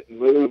watching it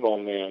move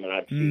on them, and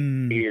I'd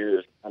see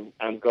tears.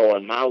 I'm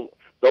going,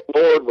 the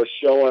Lord was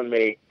showing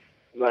me,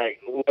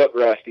 like, look,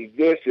 Rusty,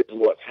 this is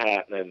what's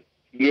happening.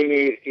 You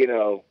need,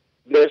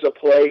 there's a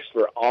place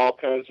for all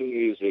kinds of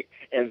music,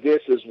 and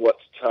this is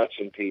what's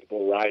touching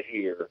people right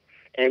here.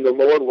 And the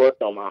Lord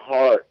worked on my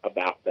heart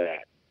about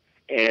that,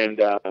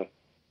 and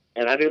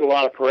I did a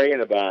lot of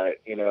praying about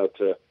it,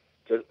 to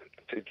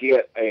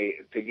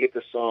get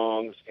the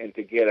songs and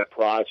to get a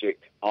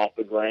project off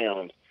the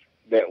ground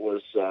that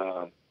was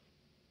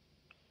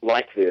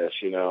like this,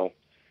 and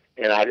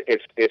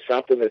it's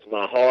something that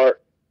my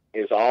heart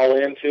is all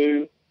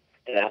into,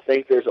 and I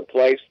think there's a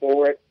place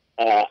for it.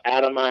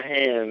 Out of My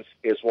Hands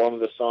is one of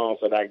the songs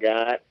that I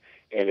got,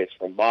 and it's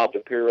from Bob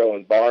DePiro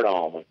and Bart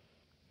Allman.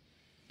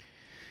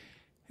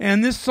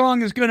 And this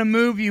song is going to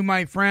move you,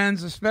 my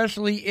friends,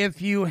 especially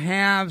if you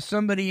have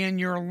somebody in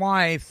your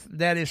life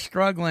that is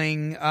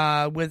struggling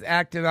with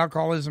active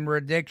alcoholism or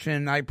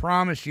addiction. I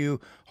promise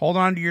you, hold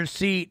on to your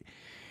seat.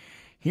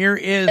 Here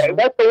is...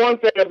 That's the one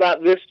thing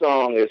about this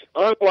song is,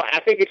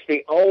 I think it's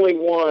the only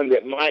one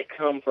that might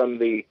come from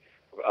the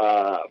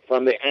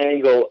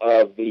angle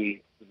of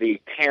the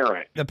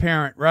parent. The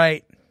parent,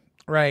 right.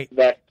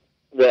 That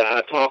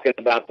I'm talking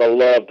about, the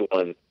loved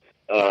one.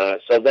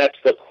 So that's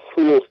the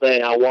cool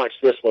thing. I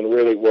watched this one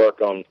really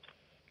work on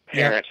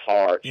parents'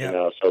 hearts,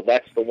 So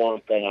that's the one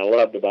thing I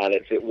loved about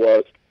it. It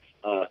was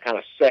kind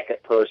of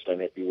second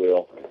person, if you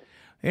will.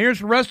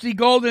 Here's Rusty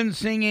Golden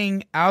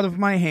singing Out of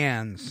My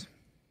Hands.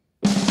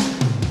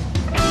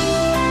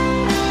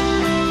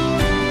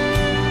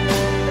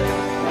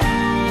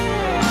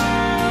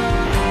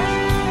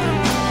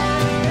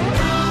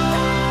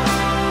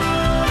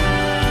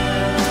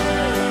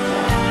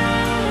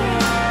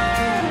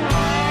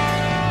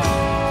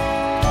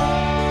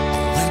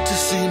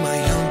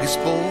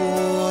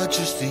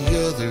 Just the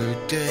other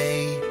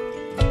day,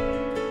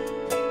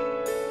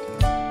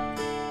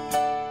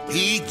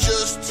 he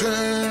just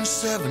turned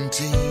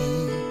 17.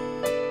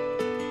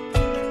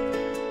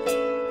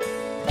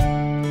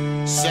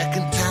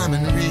 Second time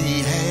in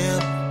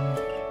rehab,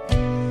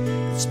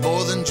 it's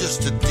more than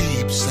just a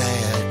deep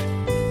sad.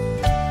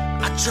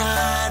 I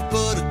tried,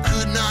 but I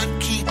could not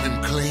keep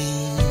him clean.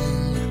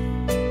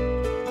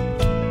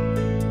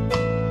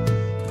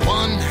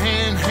 One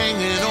hand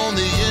hanging on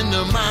the end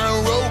of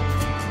my rope,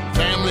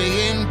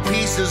 family in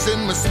pieces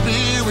and my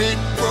spirit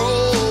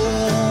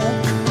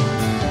broke.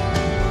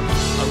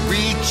 I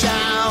reach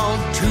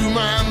out to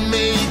my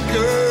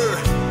maker,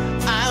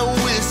 I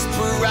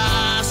whisper,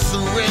 I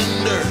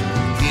surrender.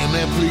 Hear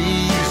me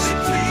please,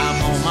 I'm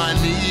on my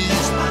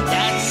knees,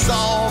 that's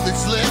all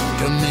that's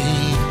left of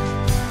me.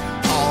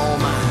 All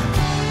my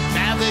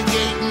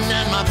navigating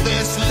and my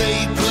best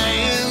laid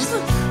plans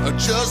are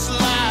just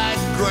like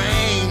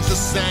grains of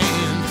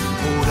sand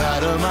pulled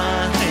out of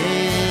my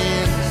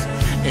hands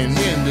and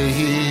into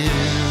his.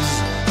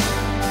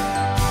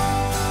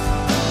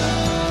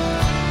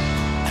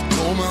 I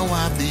told my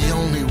wife the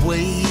only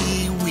way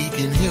we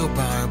can help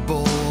our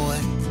boy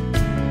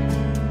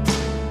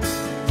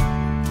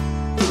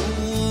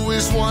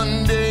is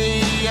one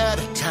day at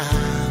a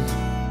time.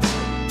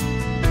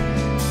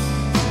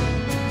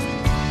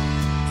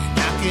 And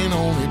I can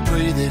only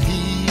pray that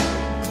he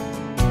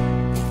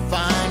will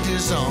find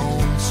his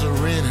own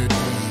serenity.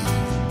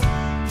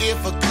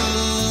 If I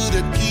could,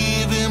 I'd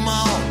give him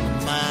all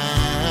of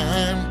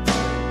mine.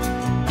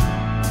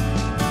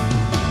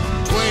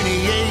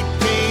 28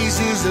 days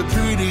is a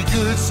pretty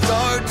good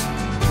start.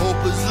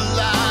 Hope is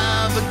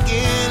alive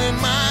again in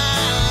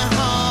my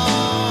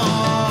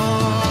heart.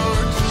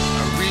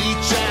 I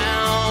reach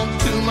out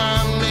to my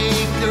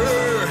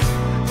maker,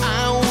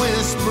 I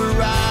whisper,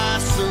 I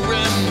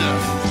surrender.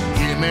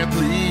 Hear me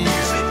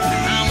please,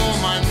 I'm on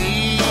my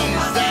knees,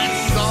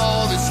 that's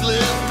all that's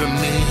left of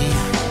me.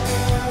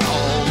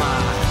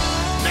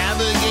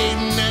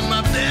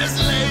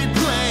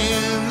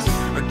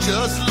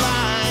 Just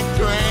like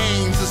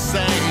grains of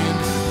sand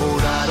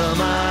poured out of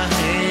my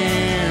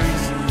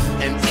hands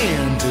and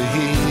into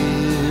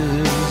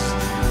his.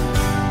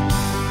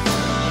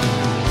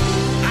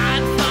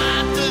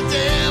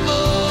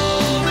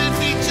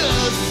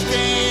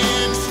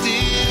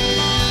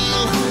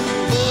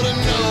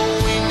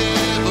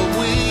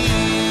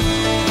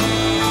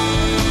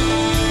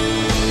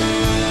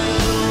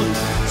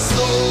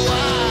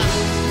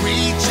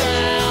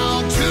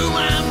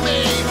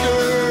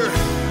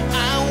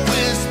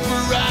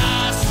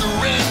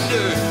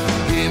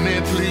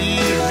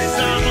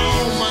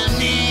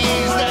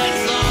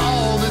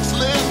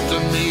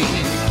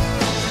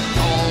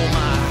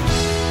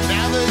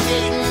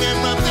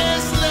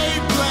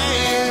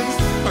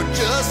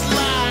 just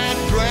like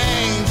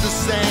grains of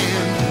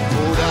sand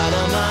pulled out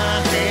of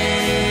my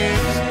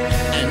hands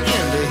and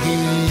into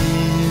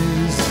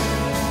his.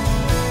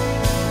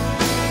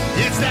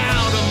 It's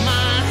out of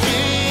my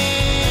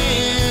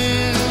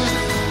hands.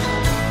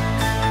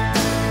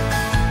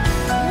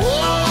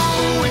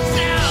 Whoa, it's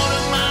out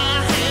of my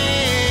hands.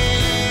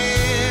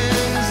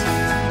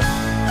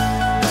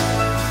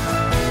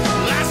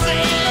 I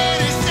said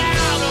it's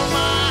out of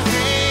my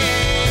hands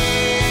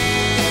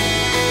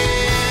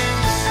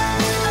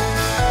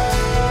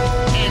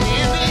and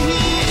into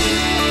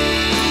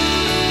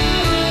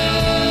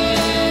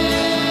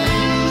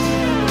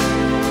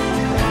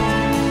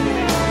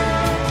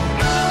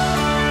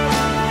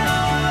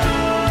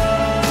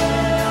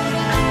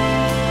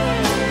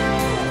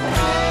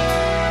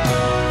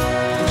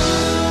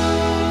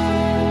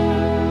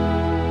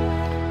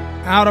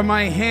Out of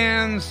My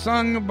Hands,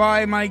 sung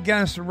by my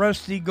guest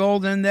Rusty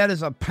Golden. That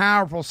is a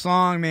powerful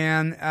song,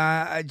 man.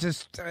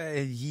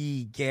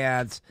 He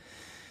gads.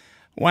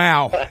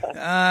 Wow.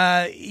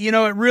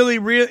 It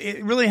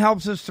really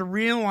helps us to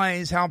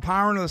realize how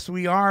powerless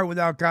we are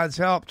without God's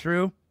help.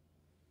 True?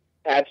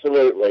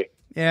 Absolutely.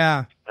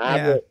 Yeah.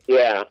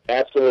 Yeah,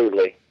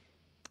 absolutely.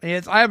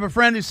 I have a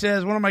friend who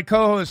says, one of my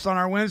co-hosts on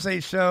our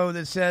Wednesday show,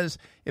 that says,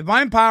 if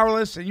I'm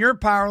powerless and you're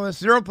powerless,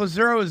 0 plus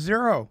 0 is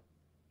 0.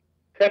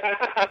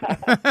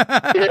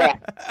 Yeah,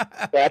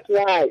 that's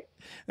right.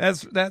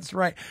 That's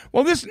right.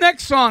 Well, this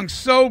next song,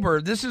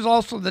 Sober, this is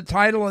also the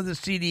title of the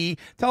CD.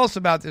 Tell us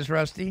about this,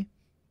 Rusty.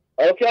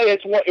 Okay,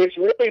 it's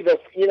really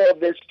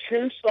there's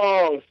two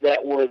songs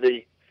that were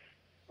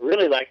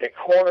really like the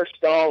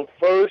cornerstone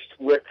first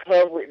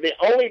recovery, the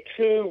only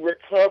two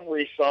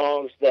recovery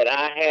songs that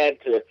I had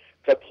to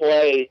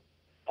play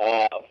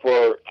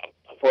for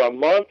a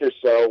month or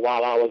so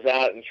while I was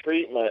out in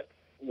treatment.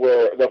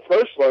 Where the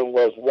first one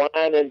was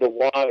Wine into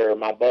Water.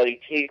 My buddy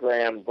T.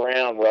 Graham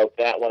Brown wrote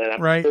that one, and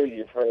I'm sure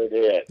you've heard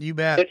it. You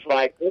bet.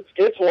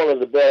 It's one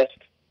of the best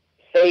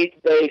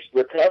faith-based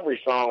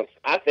recovery songs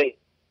I think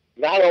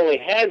not only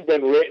has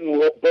been written,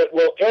 but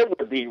will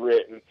ever be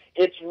written.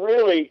 It's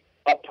really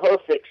a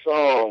perfect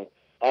song.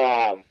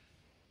 The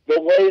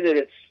way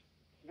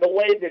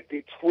that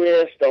the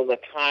twist on the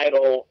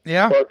title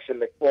works in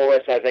the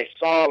chorus as a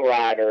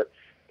songwriter.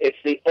 It's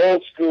the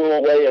old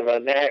school way of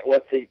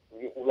what they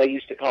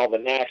used to call the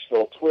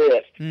Nashville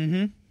twist.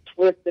 Mm-hmm.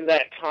 Twisting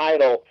that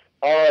title,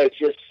 it's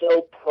just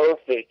so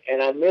perfect.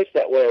 And I miss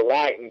that way of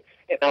writing.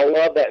 And I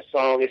love that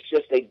song. It's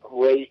just a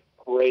great,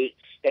 great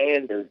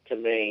standard to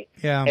me.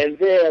 Yeah. And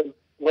then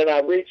when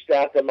I reached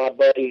out to my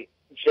buddy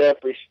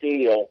Jeffrey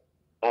Steele,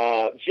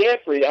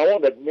 Jeffrey, I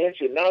want to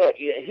mention,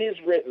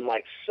 he's written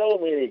like so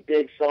many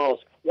big songs.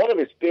 One of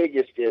his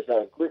biggest is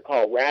a group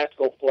called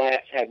Rascal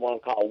Flatts, had one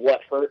called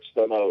What Hurts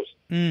the Most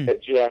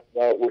that Jeff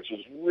wrote, which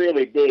is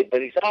really big.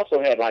 But he's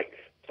also had like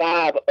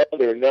 5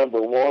 other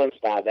number ones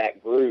by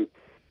that group.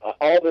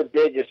 All their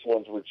biggest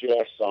ones were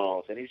Jeff's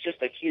songs, and he's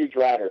just a huge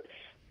writer.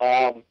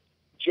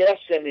 Jeff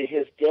sent me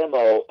his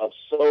demo of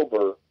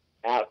Sober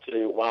out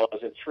to while I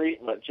was in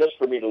treatment just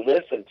for me to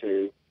listen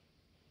to.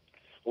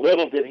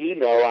 Little did he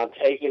know I'm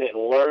taking it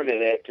and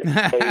learning it to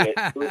play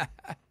it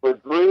for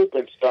group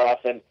and stuff.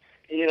 And,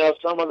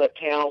 some of the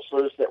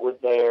counselors that were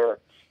there,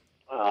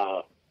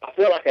 I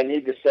feel like I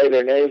need to say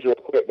their names real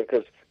quick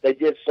because they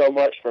did so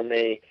much for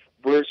me.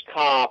 Bruce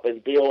Kopp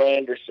and Bill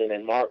Anderson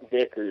and Mark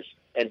Vickers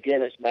and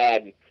Dennis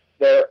Madden.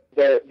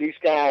 These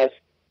guys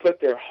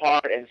put their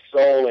heart and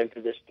soul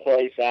into this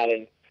place out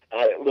in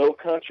a little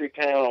country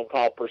town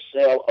called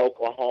Purcell,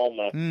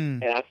 Oklahoma.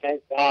 And I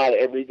thank God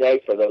every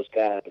day for those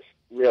guys,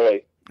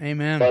 really.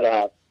 Amen.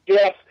 But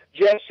Jeff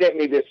sent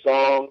me this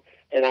song,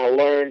 and I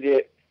learned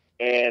it,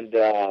 and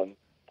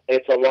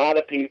it's a lot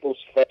of people's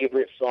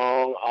favorite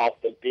song off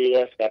the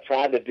disc. I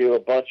tried to do a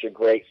bunch of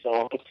great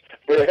songs.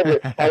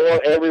 I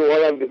want every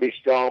one of them to be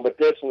strong, but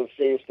this one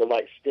seems to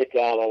stick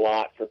out a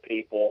lot for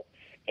people,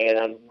 and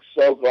I'm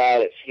so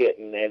glad it's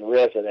hitting and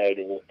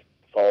resonating with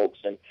folks.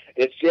 And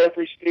it's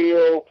Jeffrey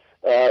Steele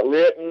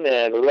written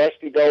and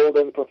Rusty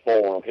Golden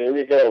performed. Here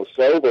we go,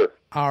 Sober.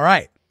 All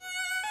right.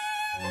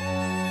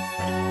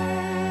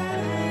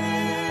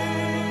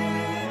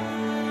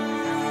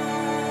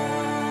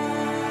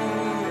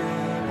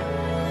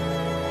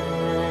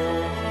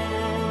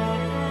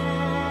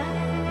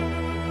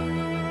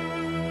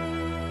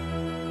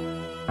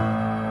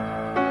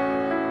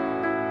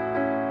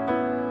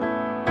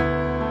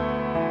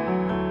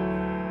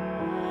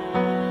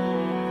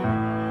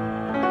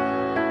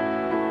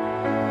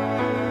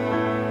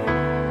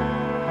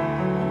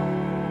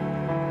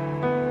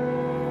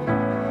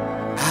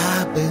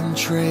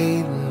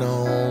 Trading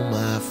all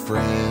my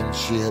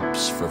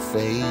friendships for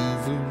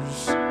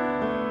favors.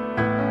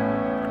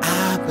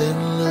 I've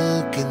been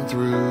looking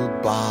through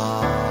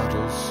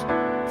bottles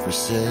for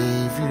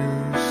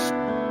saviors.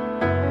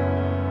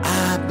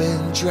 I've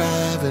been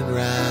driving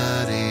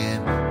right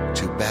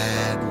into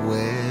bad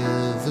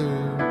weather,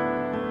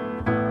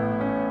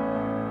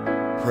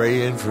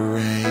 praying for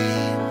rain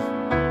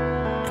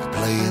and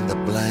playing the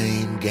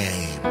blame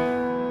game.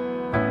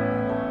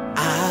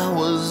 I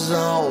was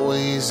always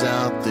always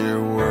out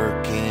there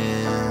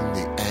working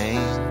the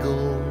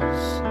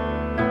angles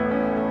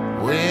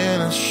when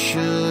I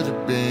should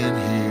have been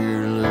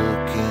here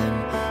looking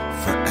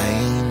for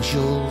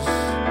angels.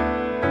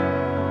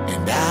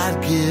 And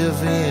I'd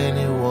give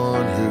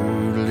anyone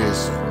who'd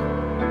listen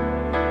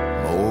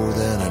more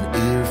than an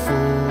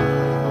earful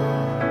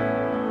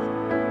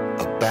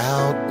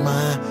about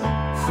my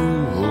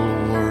cruel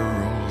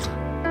world.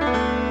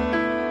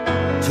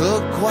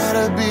 Took quite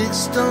a big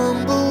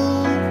stumble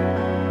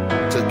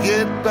to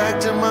get back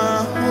to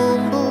my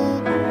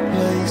humble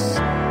place.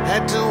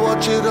 Had to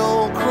watch it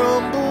all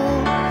crumble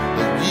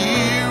a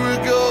year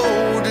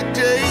ago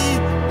today,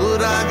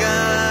 but I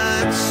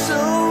got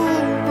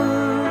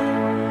sober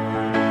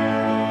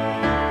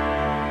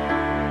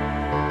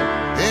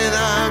and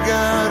I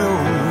got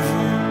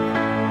over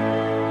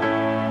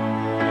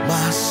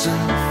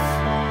myself.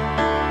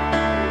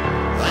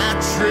 I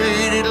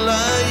traded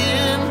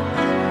lying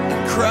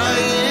and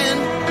crying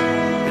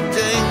and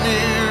dang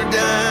near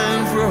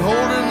dying for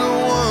holding the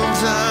ones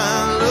I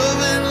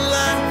love in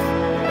life.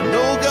 I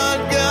know God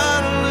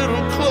got a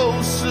little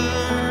closer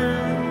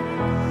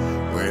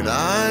when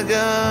I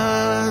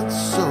got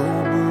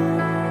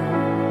sober.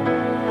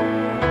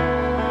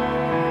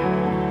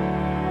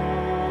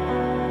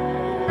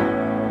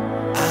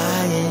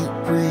 I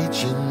ain't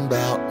preaching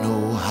about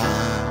no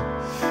high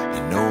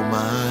and no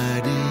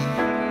mighty.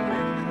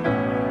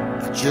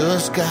 I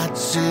just got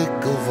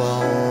sick of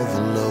all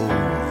the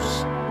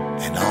lows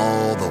and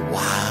all the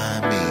why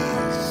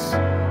me's.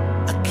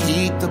 I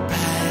keep the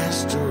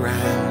past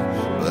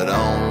around, but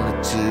only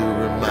to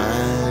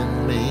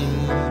remind me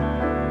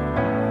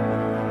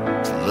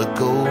to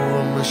look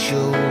over my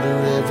shoulder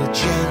every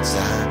chance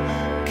I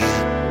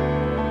get.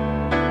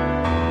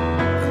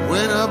 And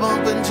when I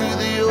bump into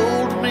the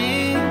old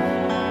me, I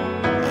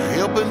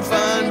help him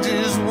find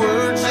his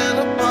words and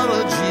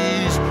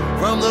apologies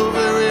from the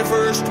very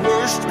first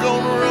worst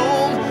gone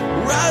wrong,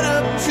 right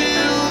up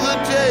till the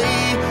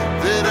day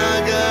that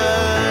I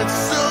got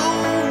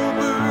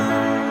sober.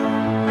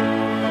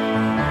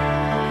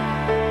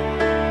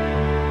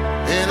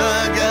 And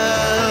I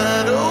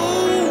got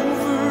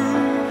over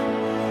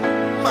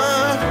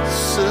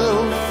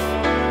myself.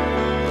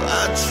 I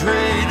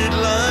traded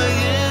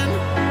lying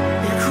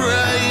and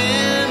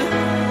crying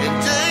and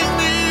dang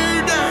near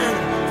dying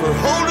for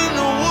holding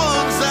the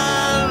ones I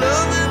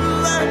love in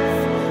life.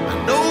 I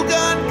know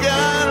God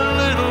got a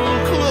little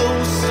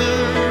closer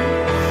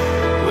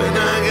when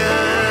I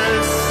got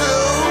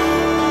sober.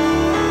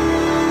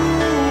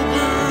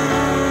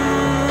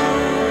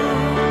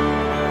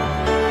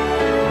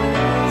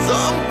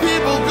 Some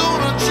people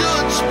gonna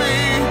judge me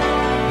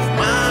for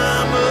my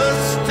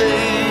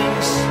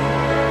mistakes,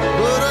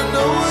 but I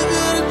know I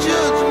gotta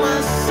judge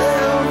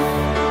myself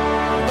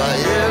by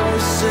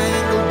every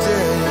single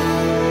day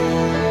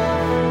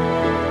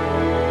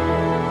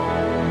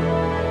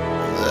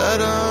that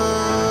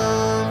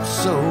I'm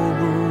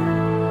sober,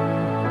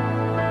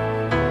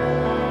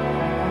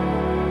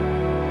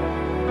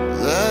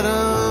 that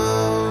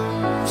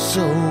I'm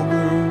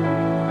sober.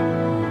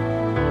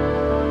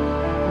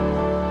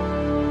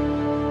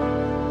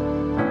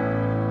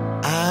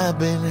 I've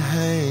been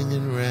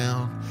hanging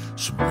around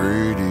some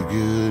pretty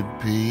good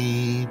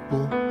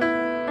people.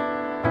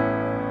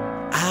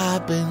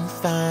 I've been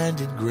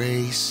finding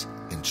grace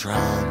and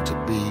trying to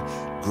be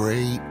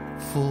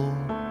grateful.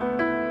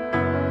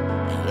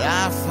 And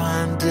I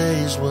find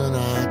days when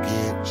I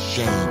get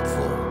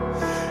shameful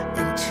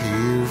and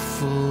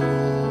tearful.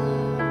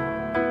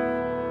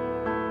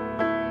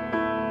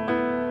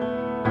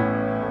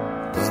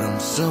 But I'm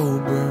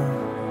sober.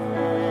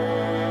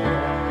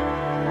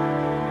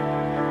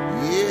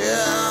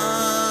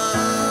 Yeah,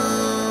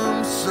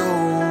 I'm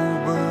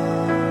sober.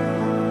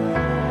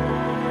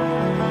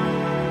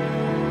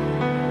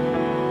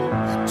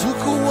 It took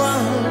a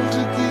while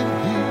to get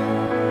here.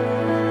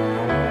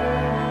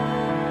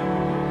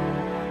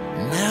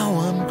 Now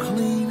I'm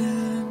clean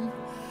and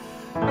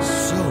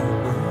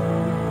sober.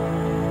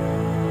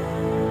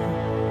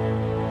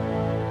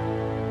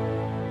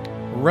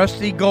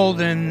 Rusty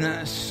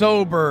Golden,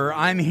 Sober.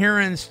 I'm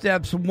hearing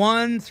steps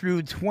 1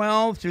 through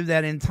 12 through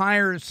that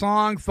entire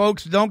song.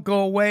 Folks, don't go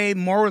away.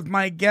 More with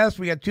my guest.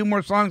 We got 2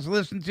 more songs to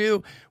listen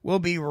to. We'll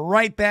be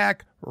right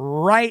back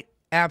right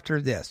after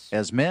this.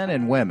 As men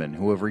and women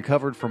who have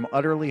recovered from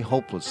utterly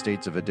hopeless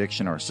states of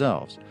addiction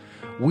ourselves,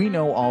 we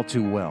know all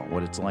too well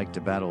what it's like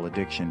to battle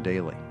addiction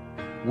daily.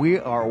 We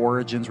are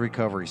Origins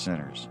Recovery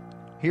Centers.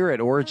 Here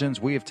at Origins,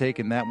 we have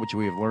taken that which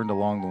we have learned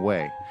along the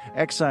way,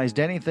 excised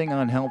anything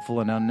unhelpful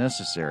and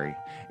unnecessary,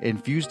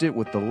 infused it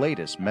with the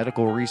latest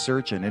medical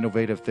research and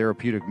innovative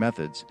therapeutic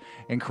methods,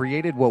 and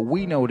created what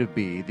we know to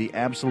be the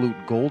absolute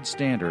gold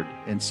standard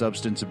in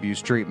substance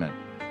abuse treatment.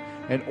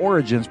 And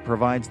Origins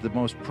provides the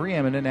most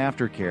preeminent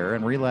aftercare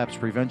and relapse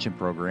prevention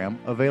program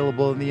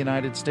available in the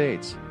United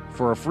States.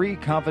 For a free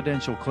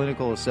confidential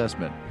clinical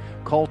assessment,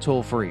 call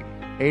toll-free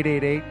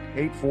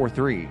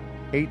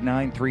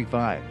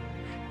 888-843-8935.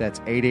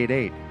 That's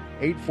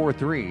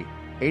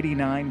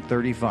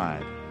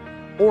 888-843-8935.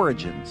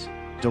 Origins,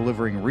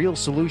 delivering real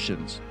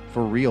solutions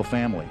for real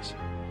families.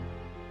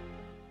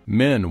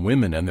 Men,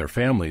 women, and their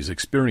families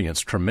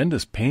experience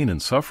tremendous pain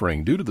and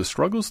suffering due to the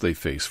struggles they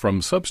face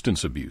from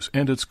substance abuse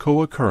and its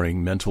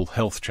co-occurring mental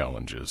health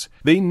challenges.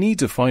 They need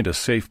to find a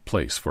safe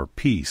place for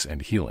peace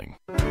and healing.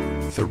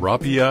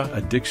 Therapia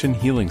Addiction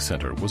Healing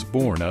Center was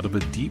born out of a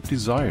deep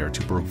desire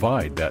to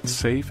provide that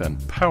safe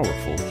and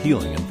powerful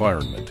healing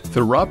environment.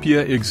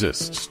 Therapia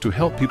exists to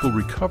help people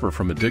recover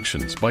from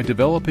addictions by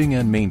developing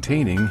and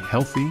maintaining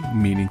healthy,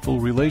 meaningful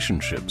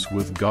relationships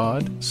with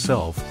God,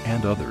 self,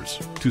 and others.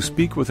 To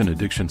speak with an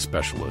addiction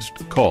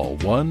specialist, call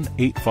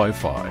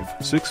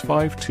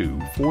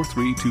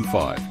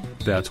 1-855-652-4325.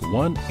 That's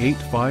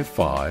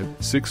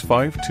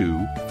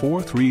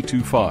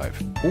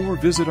 1-855-652-4325. Or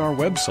visit our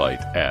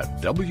website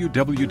at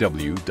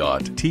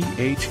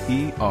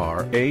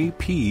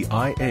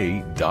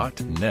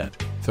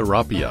www.therapia.net.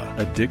 Therapia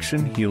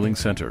Addiction Healing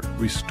Center,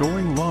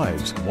 restoring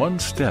lives one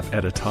step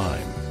at a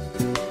time.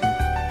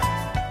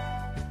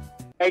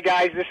 Hey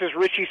guys, this is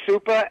Richie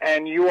Supa,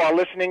 and you are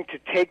listening to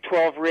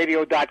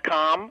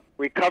Take12Radio.com,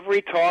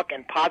 recovery talk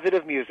and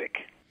positive music.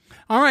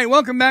 All right,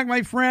 welcome back,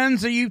 my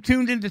friends. You've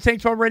tuned into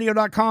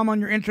Take12Radio.com on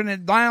your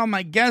internet dial.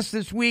 My guest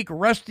this week,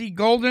 Rusty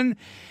Golden.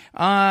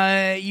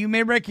 You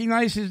may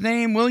recognize his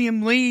name.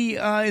 William Lee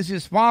is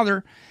his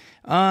father.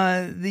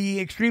 The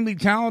extremely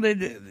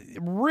talented,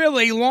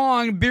 really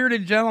long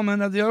bearded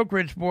gentleman of the Oak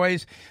Ridge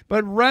Boys.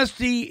 But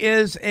Rusty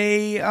is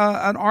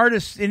an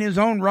artist in his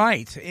own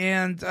right,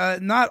 and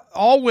not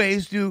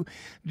always do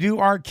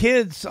our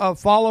kids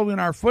follow in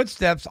our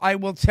footsteps. I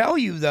will tell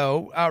you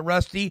though,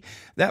 Rusty,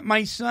 that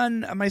my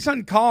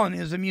son Colin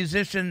is a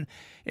musician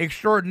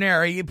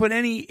extraordinary. You put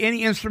any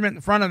instrument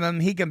in front of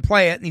him, he can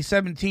play it, and he's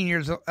 17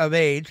 years of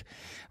age.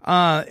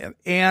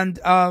 And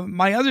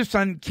my other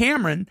son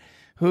Cameron,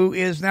 who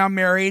is now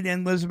married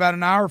and lives about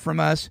an hour from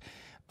us,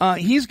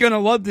 he's going to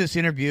love this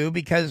interview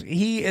because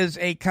he is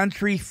a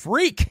country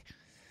freak.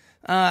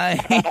 He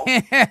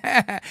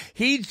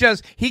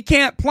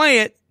can't play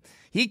it,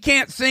 he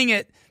can't sing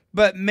it,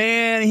 but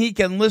man, he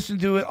can listen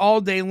to it all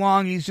day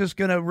long. He's just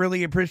going to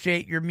really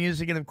appreciate your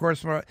music. And of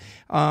course,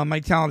 my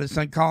talented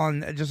son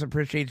Colin just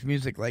appreciates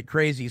music like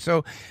crazy.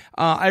 So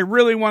I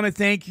really want to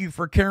thank you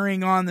for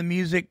carrying on the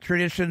music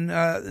tradition,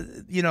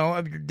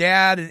 of your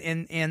dad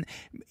and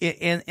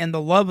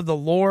the love of the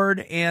Lord,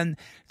 and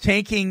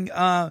taking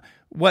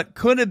what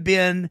could have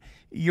been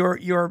your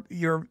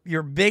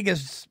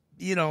biggest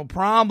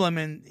problem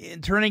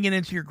and turning it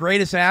into your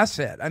greatest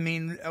asset. I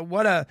mean,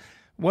 what a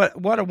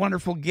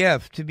wonderful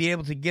gift to be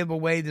able to give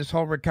away this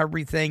whole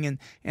recovery thing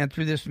and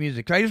through this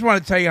music. So I just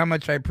want to tell you how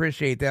much I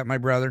appreciate that, my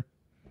brother.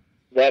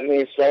 That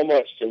means so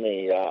much to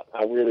me.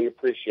 I really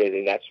appreciate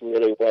it. That's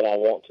really what I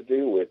want to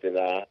do with it.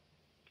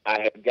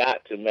 I have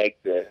got to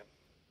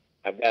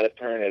I've got to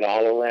turn it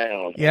all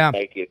around and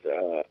make it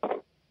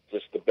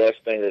just the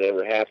best thing that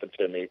ever happened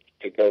to me,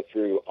 to go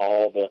through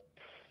all the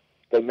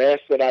mess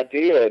that I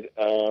did,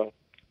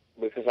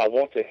 because I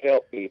want to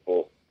help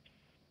people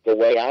the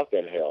way I've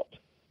been helped.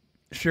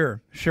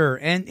 Sure.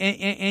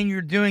 And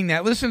you're doing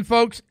that. Listen,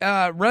 folks,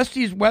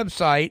 Rusty's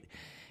website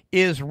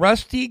is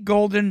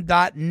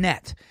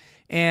rustygolden.net.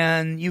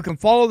 And you can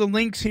follow the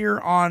links here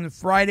on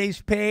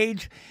Friday's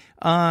page.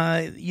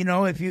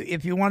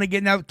 If you want to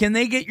get now, can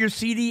they get your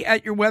CD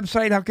at your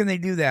website? How can they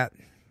do that?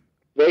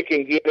 They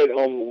can get it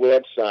on the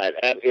website.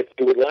 If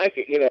they would like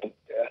it,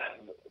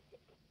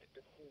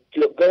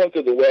 going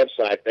to the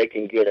website, they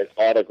can get an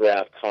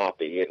autographed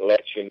copy. It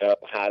lets you know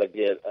how to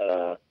get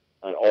an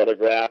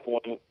autographed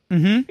one.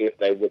 Mm-hmm. If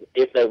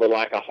they would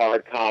like a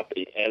hard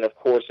copy, and of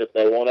course if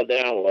they want to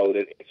download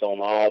it, it's on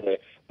all the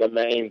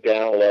main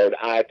download,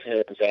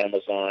 iTunes,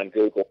 Amazon,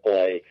 Google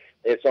Play.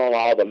 It's on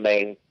all the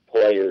main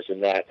players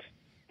in that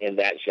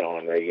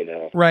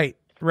genre. Right,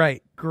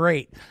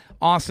 great,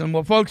 awesome.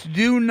 Well, folks,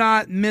 do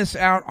not miss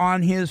out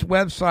on his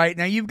website.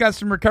 Now you've got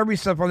some recovery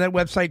stuff on that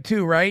website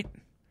too, right?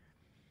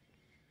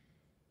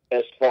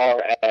 As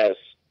far as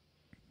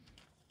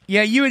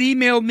yeah, you had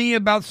emailed me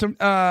about some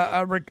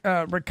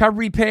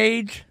recovery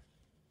page.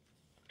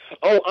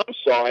 Oh, I'm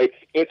sorry.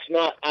 It's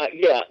not.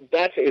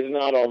 That is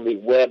not on the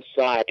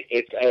website.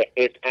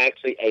 It's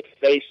actually a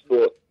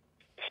Facebook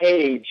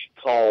page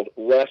called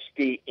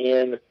Rusty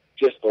N,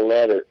 just the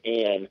letter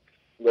N,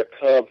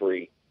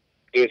 Recovery.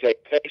 Is a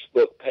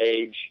Facebook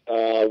page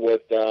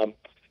with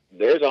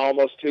there's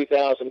almost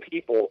 2,000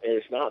 people, and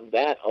it's not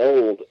that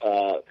old.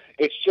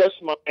 It's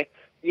just my,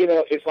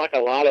 it's like a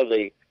lot of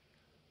the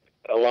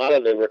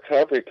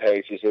recovery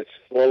pages. It's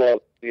full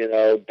of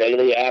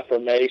daily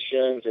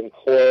affirmations and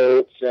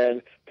quotes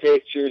and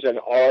pictures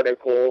and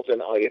articles,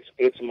 and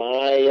it's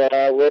my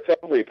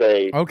recovery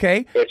page.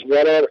 Okay.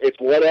 It's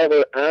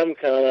whatever I'm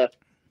kind of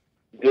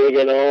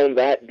digging on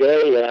that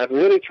day, and I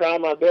really try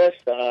my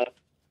best.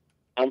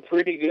 I'm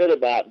pretty good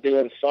about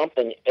doing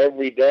something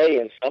every day,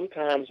 and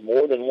sometimes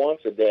more than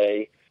once a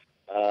day.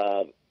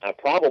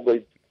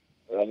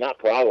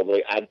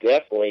 I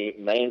definitely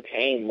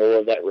maintain more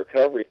of that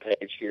recovery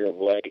page here of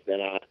late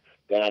than I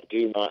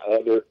do my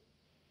other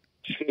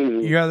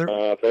two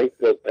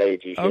Facebook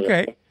pages.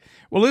 Okay. Yeah.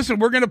 Well, listen,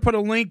 we're going to put a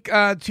link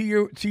to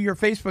your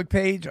Facebook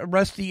page,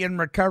 Rusty in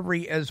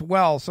Recovery, as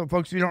well. So,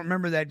 folks, if you don't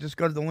remember that, just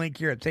go to the link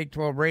here at Take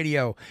 12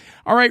 Radio.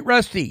 All right,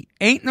 Rusty,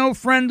 Ain't No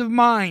Friend of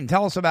Mine.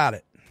 Tell us about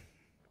it.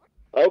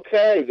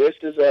 Okay, this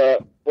is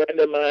a friend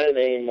of mine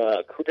named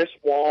Chris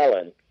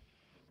Wallen,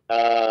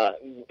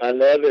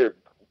 another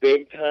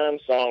big-time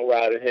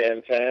songwriter here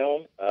in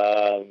town.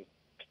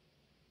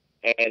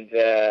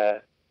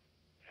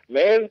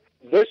 Man,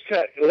 let's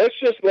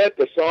just let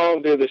the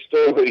song do the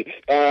story,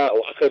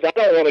 because I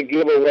don't want to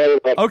give away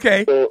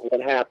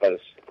what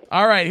happens.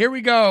 All right, here we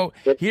go.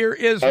 Here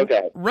is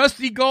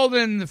Rusty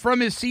Golden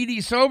from his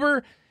CD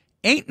Sober,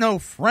 Ain't No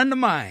Friend of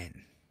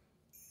Mine.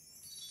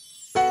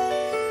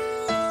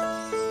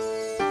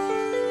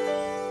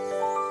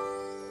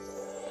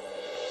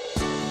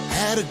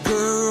 Had a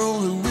girl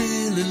who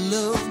really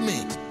loved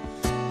me.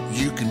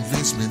 You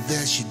convinced me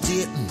that she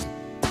didn't.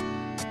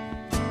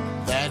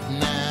 That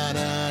night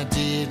I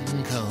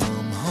didn't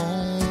come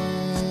home.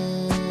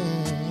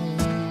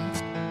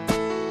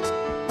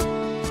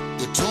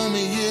 You told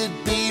me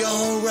it'd be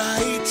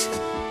alright.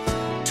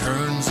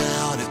 Turns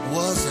out it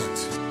wasn't.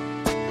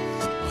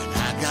 When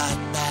I got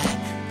back,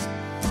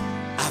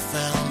 I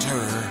found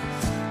her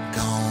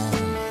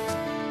gone.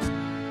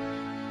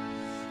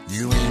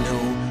 You ain't no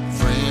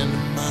friend of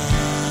mine.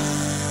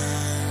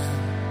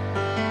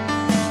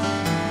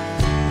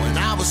 When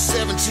I was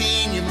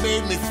 17, you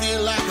made me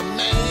feel like a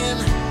man.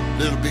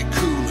 Little bit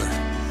cooler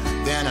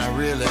than I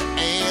really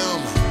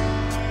am.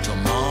 Till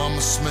Mama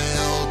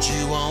smelled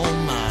you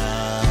on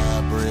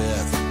my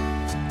breath.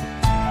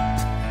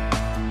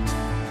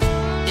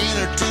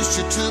 Introduced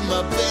you to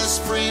my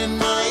best friend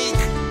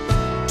Mike.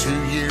 2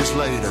 years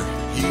later,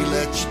 he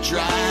let you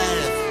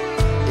drive.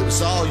 It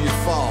was all your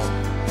fault,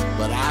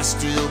 but I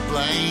still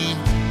blame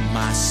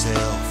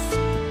myself.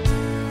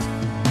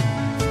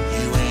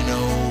 You ain't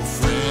no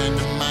friend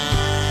of mine.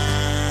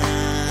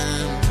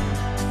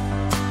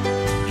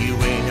 You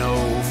ain't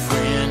no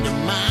friend of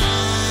mine.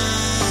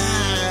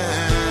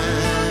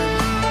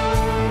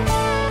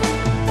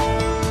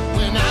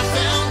 When I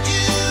found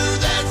you,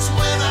 that's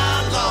when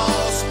I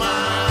lost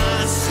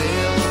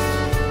myself.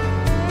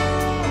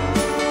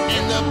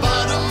 In the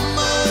bottom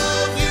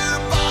of your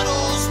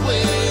bottle's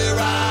where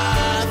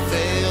I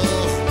fell.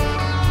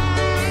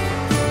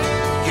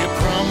 You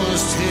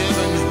promised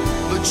heaven,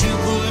 but you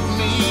put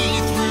me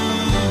through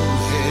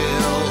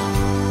hell.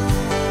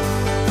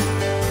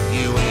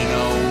 You ain't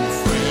no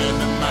friend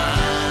of mine.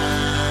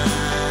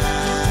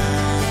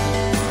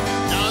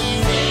 No, you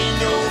ain't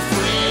no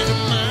friend of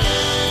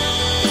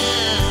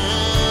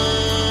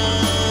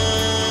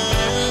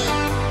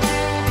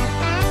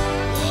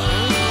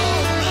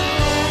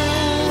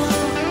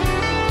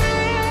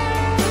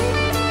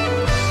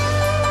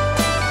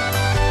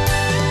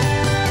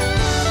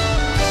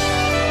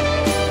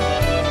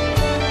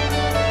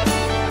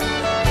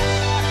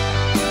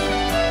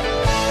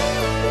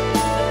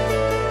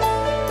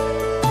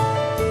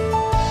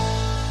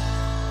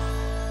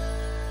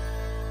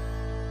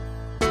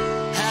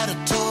Had a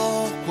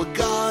talk with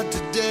God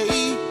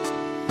today.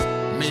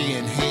 Me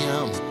and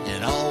him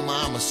and all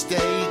my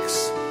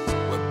mistakes.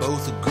 We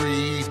both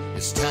agreed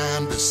it's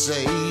time to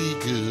say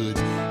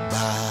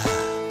goodbye.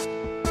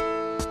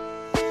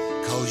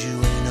 'Cause you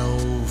ain't no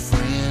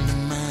friend of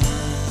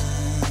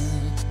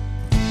mine.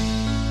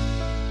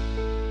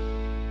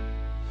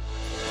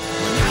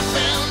 When I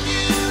found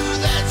you,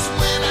 that's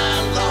when I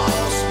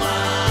lost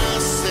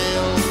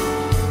myself.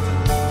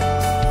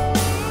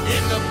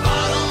 In the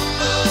bottom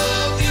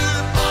of your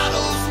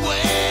bottle's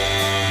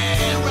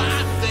where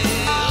I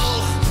fell.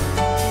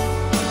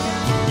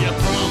 You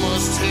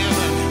promised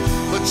heaven,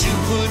 but you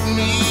put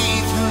me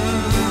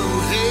through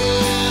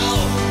hell.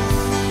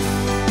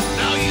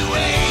 Now you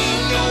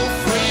ain't no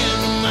friend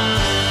of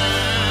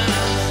mine.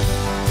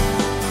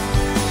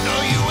 No,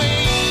 you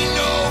ain't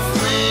no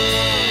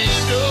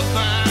friend of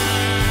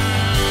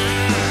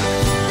mine.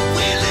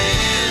 We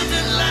lived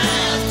and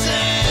laughed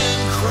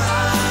and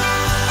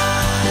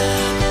cried,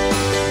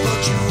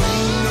 but you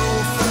ain't no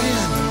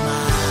friend of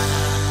mine.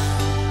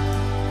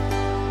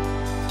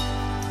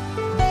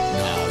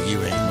 No, you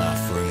ain't my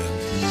friend.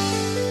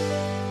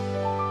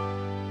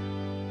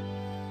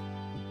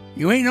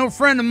 You ain't no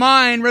friend of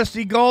mine,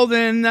 Rusty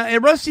Golden. Hey,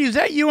 Rusty, is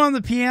that you on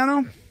the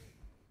piano?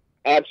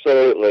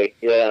 Absolutely,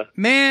 yeah.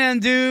 Man,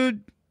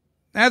 dude,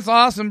 that's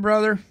awesome,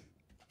 brother.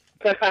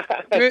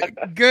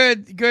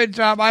 Good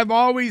job. I've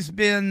always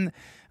been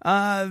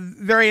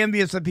very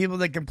envious of people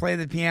that can play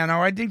the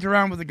piano. I dinked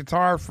around with the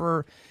guitar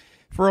for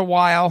a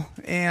while,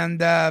 and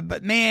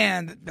but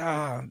man,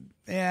 yeah,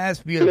 that's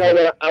beautiful. You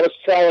know, I was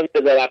telling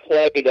you that I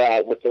played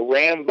with the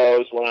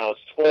Rambos when I was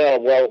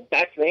 12. Well,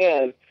 back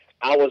then,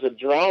 I was a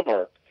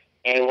drummer.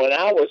 And when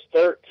I was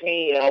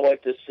 13, I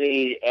went to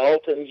see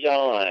Elton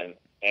John.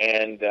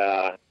 And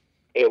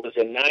it was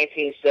in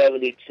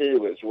 1972.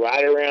 It was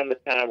right around the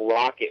time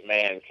Rocket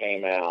Man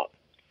came out.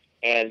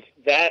 And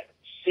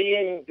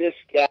seeing this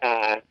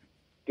guy,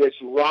 this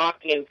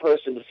rocking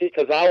person,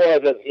 because I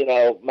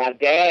wasn't, my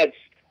dad's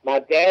my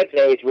dad's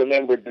age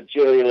remembered the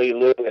Jerry Lee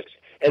Lewis.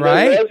 And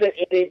right. There wasn't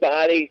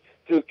anybody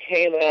who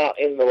came out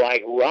in the,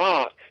 like,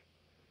 rock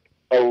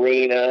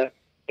arena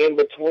in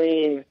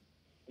between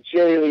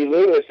Jerry Lee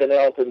Lewis and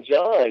Elton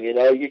John. You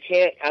know,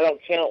 I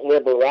don't count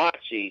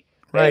Liberace.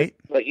 Right.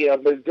 But you know,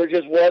 there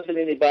just wasn't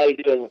anybody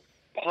doing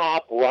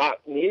pop rock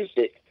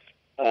music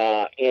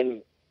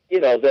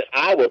that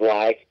I would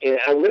like, and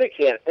I really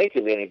can't think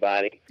of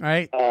anybody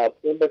right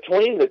in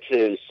between the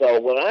two.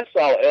 So when I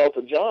saw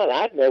Elton John,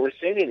 I'd never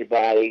seen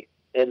anybody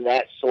doing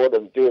that sort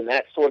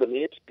of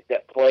music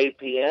that played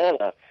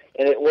piano.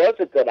 And it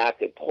wasn't that I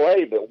could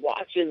play, but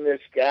watching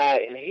this guy,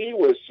 and he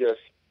was just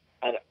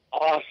an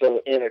awesome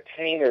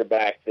entertainer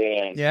back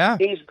then. Yeah.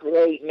 He's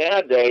great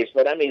nowadays,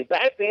 but I mean,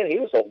 back then he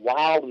was a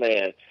wild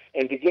man.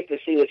 And to get to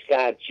see this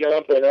guy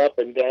jumping up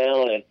and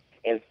down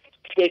and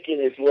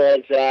kicking his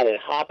legs out and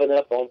hopping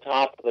up on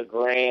top of the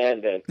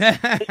grand and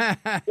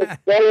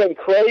just going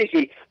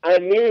crazy. I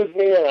knew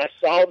then I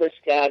saw this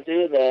guy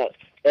do that,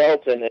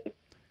 Elton,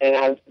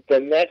 and the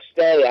next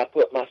day I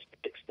put my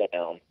sticks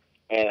down.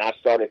 And I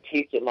started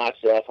teaching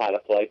myself how to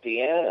play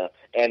piano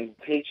and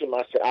teaching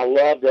myself. I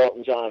loved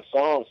Elton John's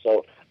songs,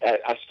 so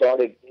I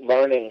started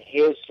learning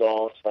his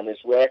songs from his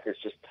records,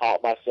 just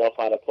taught myself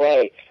how to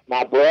play.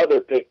 My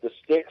brother picked the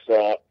sticks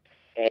up,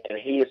 and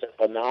he is a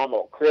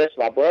phenomenal. Chris,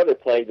 my brother,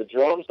 played the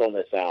drums on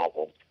this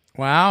album.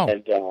 Wow.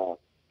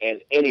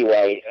 And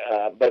anyway,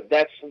 but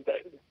that's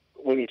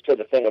when you said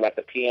the thing about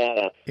the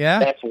piano. Yeah.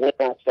 That's when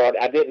I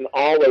started. I didn't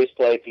always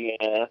play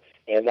piano.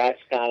 And that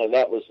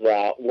was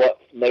what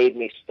made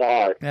me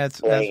start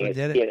playing what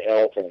did in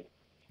Elton.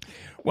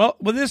 Well,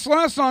 this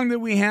last song that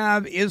we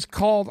have is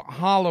called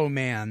 "Hollow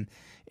Man,"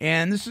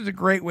 and this is a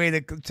great way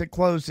to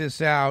close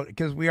this out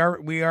because we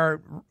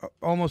are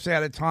almost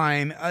out of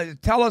time.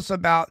 Tell us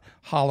about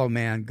 "Hollow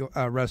Man,"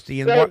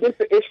 Rusty.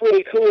 It's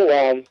really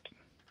cool.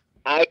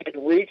 I had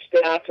reached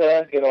out to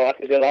like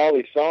I did all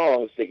these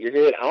songs that you're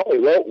hearing. I only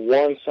wrote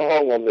one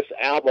song on this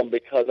album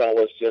because I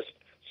was just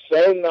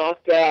so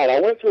knocked out.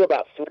 I went through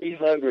about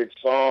 300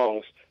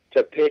 songs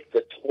to pick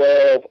the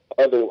 12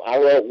 other. I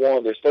wrote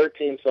one. There's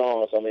 13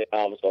 songs on the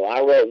album, so I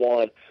wrote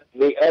one.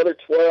 The other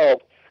 12,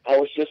 I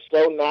was just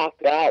so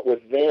knocked out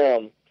with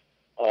them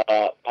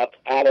up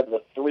out of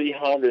the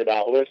 300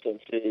 I listened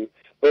to.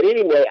 But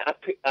anyway,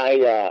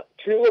 I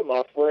two of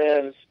my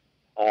friends,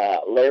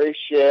 Larry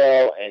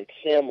Shell and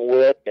Kim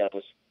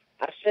Williams,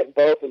 I sent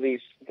both of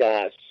these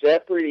guys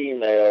separate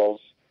emails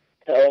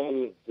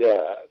telling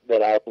them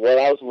what I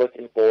was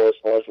looking for as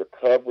far as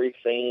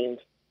recovery-themed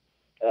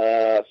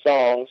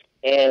songs,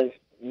 and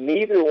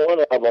neither one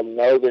of them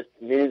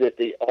knew that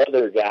the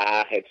other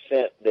guy had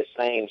sent the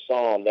same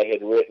song they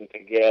had written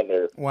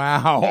together.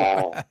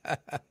 Wow.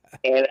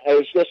 And it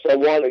was just the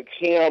one that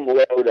Kim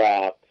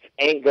wrote,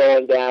 Ain't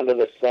Going Down to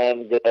the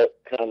Sun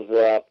Comes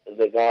Up,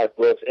 the Garth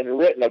Brooks, and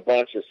written a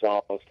bunch of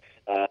songs.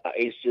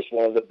 He's just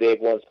one of the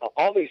big ones.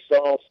 All these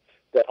songs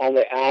that on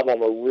the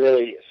album are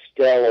really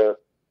stellar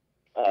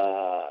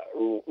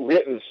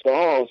written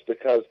songs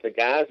because the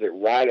guys that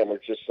write them are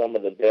just some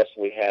of the best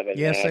we have in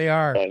Yes, they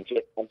are. And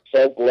I'm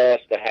so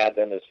blessed to have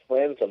them as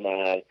friends of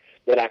mine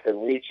that I could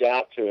reach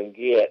out to and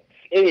get.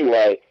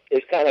 Anyway,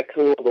 it's kind of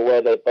cool the way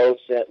they both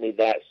sent me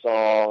that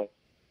song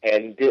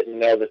and didn't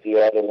know that the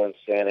other one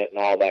sent it and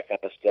all that kind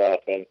of stuff.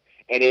 And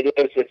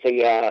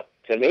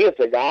to me, it's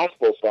a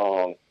gospel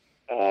song.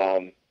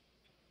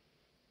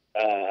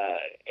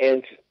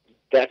 And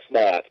that's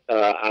that.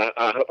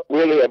 I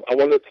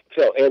wanted to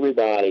tell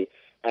everybody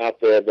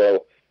out there,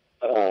 though,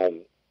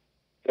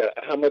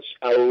 how much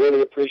I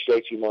really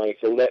appreciate you, Monty,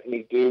 for letting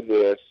me do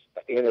this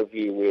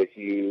interview with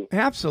you.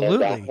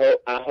 Absolutely. And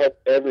I hope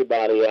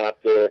everybody out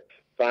there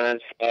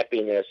finds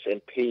happiness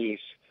and peace.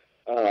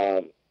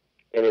 And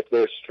if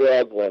they're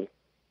struggling,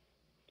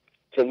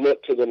 to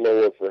look to the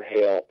Lord for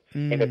help.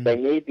 And if they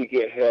need to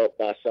get help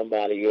by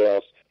somebody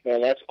else,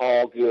 man, that's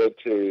all good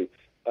too.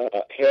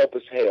 Help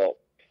is help.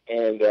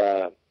 And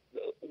the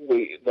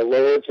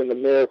Lord's in the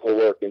miracle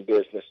working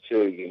business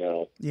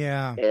too,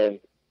 Yeah. And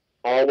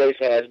always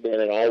has been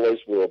and always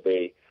will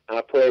be.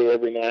 I pray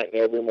every night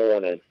and every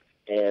morning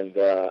and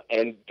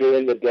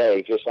during the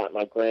day, just like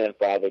my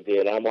grandfather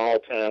did. I'm all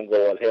time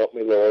going, help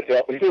me, Lord,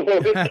 help me,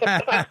 Lord. So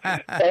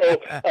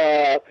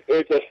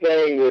it's a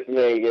thing with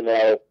me,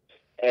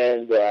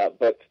 And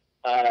but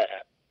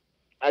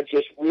I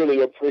just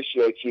really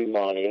appreciate you,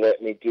 Monty,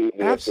 letting me do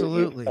this.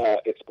 Absolutely.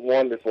 It's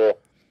wonderful.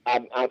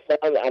 I'm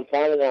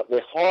finding out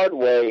the hard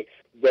way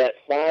that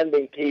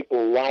finding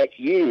people like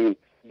you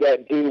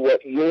that do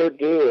what you're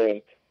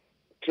doing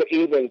to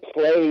even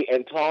play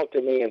and talk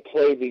to me and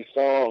play these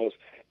songs,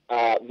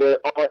 there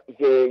aren't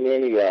very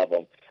many of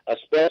them,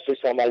 especially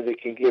somebody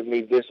that can give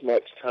me this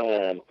much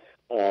time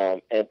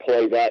and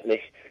play that. And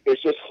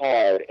it's just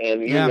hard,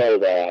 and you know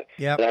that.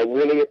 Yep. And I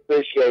really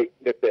appreciate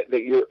that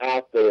you're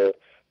out there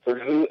for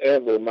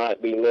whoever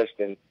might be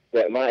listening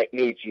that might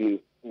need you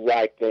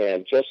right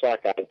then, just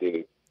like I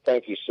do.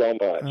 Thank you so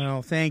much.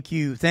 Oh, thank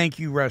you. Thank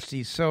you,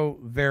 Rusty, so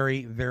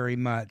very, very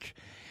much.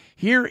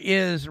 Here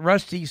is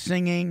Rusty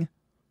singing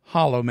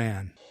Hollow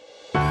Man.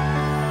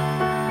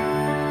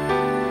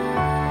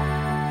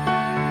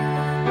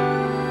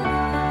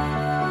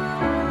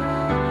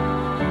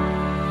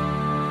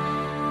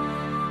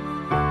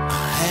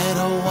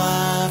 a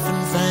wife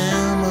and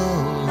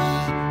family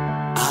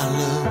I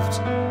loved,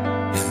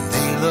 and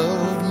they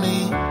loved me.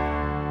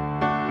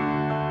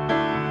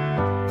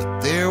 But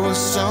there was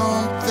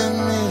something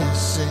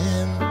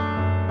missing.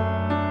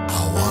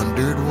 I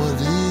wondered what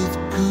it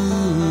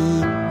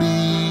could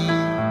be.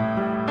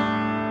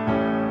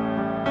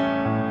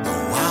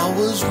 Though I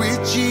was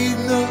rich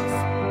enough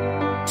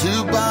to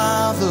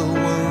buy the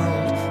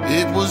world,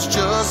 it was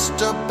just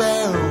a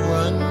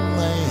barren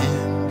land.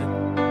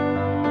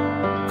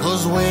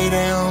 'Cause way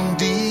down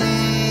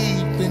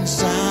deep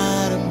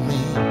inside of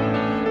me,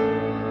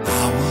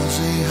 I was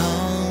a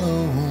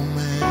hollow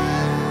man.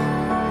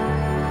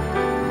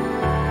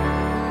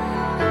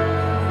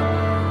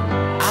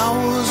 I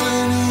was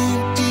an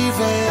empty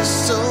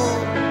vessel,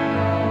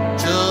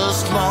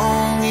 just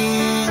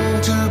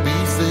longing to be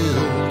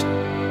filled.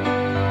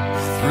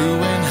 Threw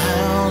in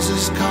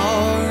houses,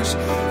 cars,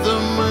 the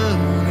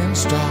moon and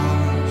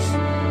stars,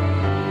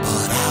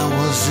 but I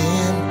was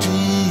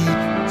empty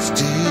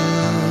still.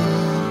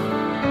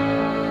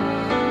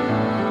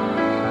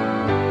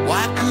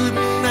 Why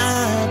couldn't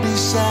I be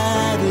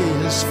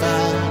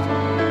satisfied?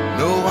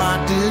 No, I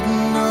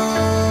didn't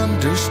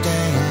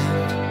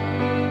understand.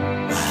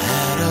 I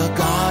had a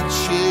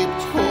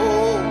God-shaped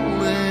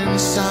hole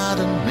inside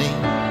of me.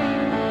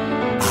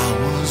 I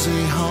was a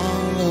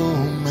hollow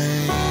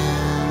man.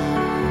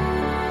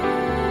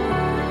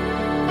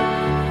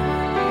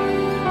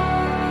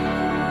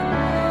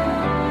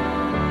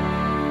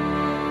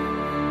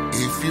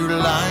 If your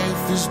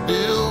life is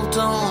built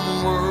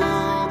on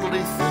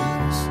worldly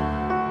things,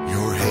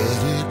 you're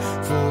headed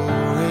for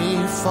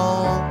a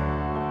fall.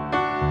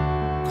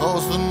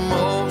 'Cause the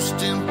most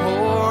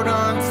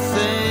important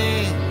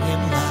thing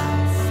in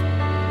life,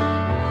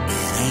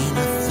 it ain't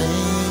a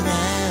thing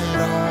at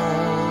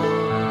all.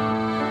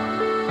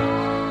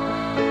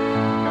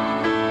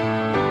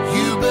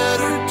 You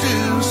better do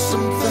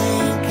some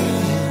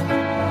thinking,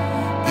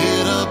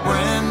 get a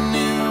brand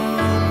new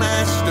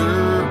master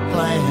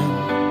plan,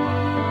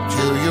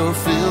 till you're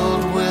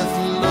filled with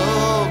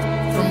love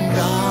from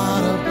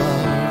God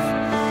above.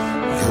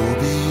 You'll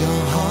be a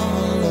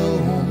hollow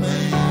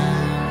man.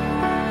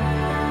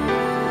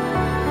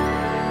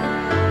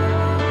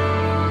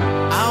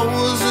 I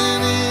was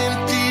an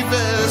empty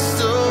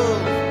vessel,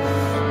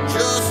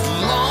 just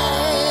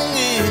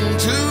longing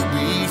to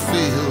be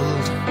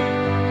filled.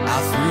 I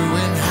threw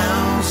in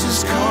houses,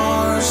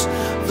 cars,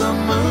 the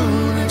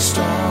moon and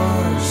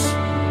stars,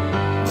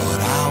 but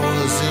I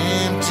was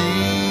empty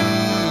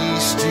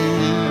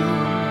still.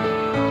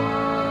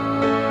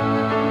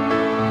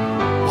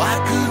 Why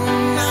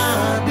couldn't I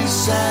be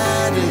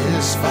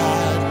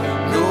satisfied?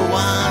 No,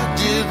 I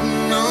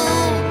didn't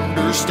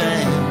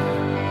understand.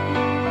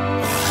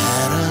 I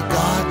had a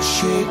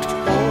God-shaped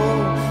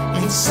hole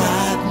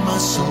inside my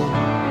soul.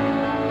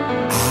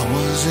 I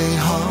was a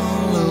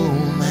hollow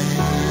man.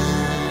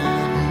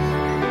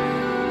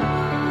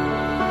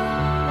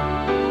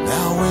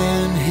 Now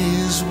in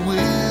His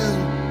will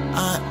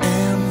I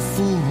am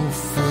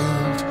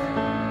fulfilled,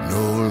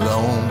 no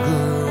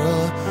longer a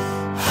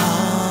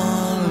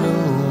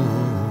hollow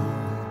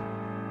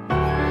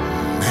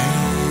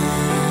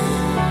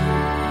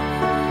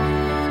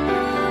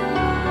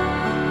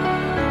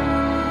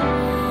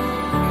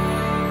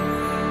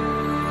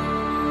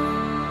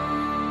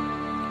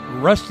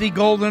Rusty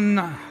Golden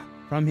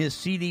from his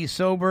CD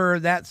Sober.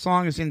 That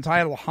song is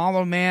entitled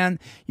Hollow Man.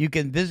 You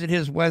can visit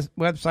his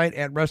website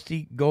at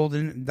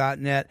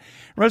rustygolden.net.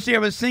 Rusty, I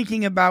was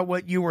thinking about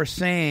what you were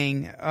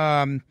saying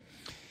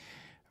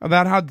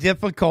about how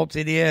difficult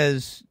it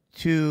is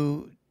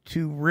to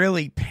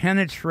really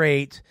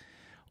penetrate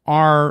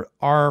our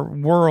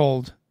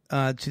world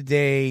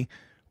today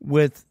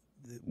with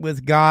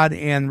God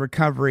and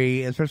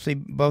recovery, especially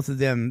both of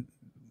them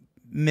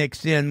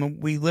mixed in.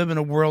 We live in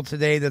a world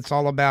today that's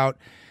all about,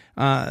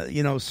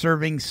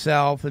 serving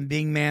self and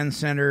being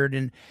man-centered.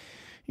 And,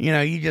 you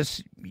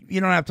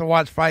don't have to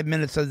watch 5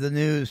 minutes of the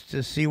news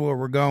to see where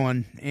we're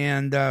going.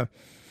 And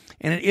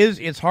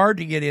it's hard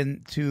to get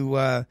into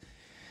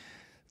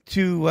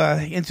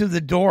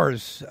the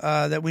doors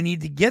that we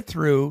need to get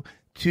through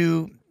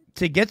to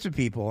get to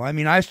people. I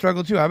mean, I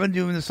struggle too. I've been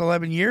doing this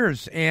 11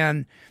 years,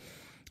 and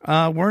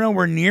we're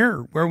nowhere near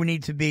where we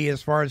need to be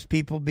as far as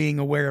people being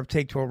aware of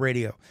Take 12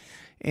 Radio.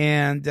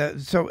 And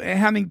so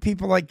having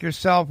people like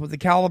yourself with the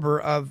caliber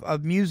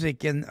of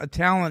music and a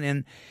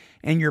talent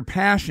and your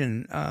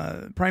passion,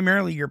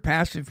 primarily your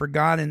passion for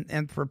God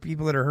and for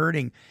people that are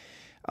hurting,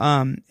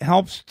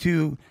 helps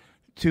to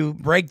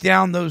break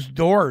down those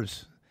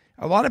doors.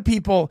 A lot of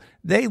people,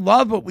 they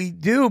love what we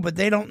do, but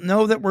they don't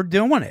know that we're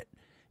doing it.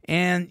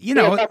 And,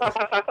 that's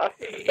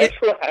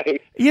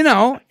right.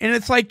 And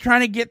it's like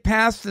trying to get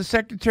past the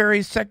secretary,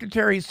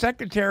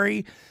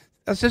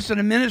 assistant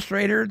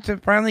administrator to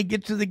finally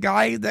get to the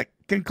guy that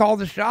can call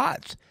the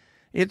shots.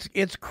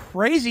 It's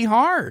crazy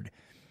hard.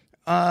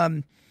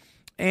 And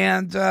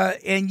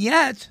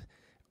yet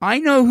I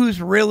know who's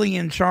really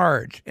in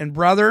charge. And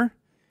brother,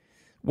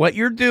 what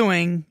you're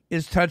doing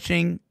is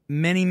touching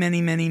many,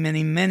 many, many,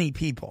 many, many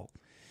people.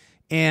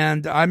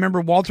 And I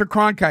remember Walter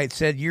Cronkite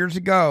said years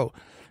ago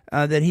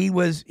that he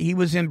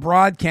was in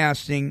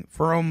broadcasting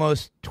for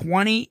almost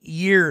 20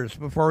 years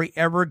before he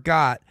ever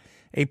got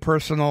a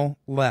personal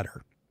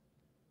letter.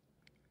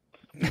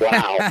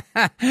 Wow.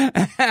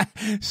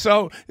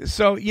 So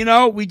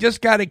we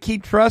just got to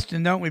keep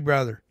trusting, don't we,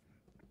 brother?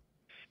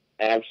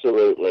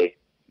 Absolutely.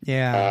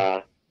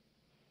 Yeah.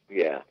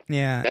 Yeah.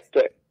 Yeah.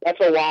 That's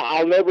a while.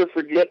 I'll never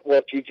forget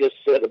what you just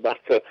said about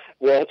the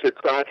Walter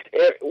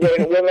Cronkite.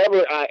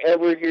 Whenever I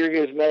ever hear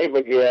his name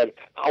again,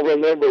 I'll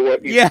remember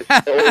what you just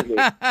told me.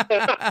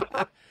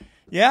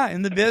 Yeah,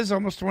 in the biz,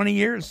 almost 20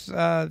 years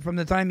from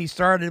the time he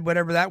started,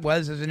 whatever that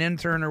was, as an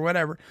intern or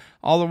whatever,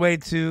 all the way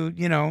to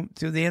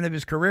the end of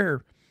his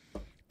career.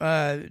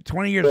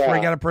 20 years before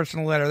he got a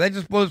personal letter. That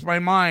just blows my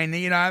mind.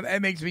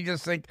 It makes me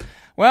just think,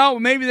 well,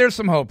 maybe there's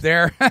some hope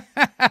there.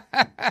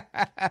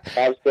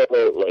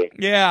 Absolutely.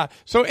 Yeah.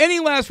 So any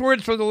last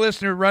words for the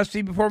listener,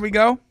 Rusty, before we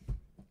go?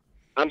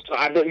 I'm sorry,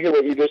 I didn't hear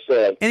what you just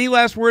said. Any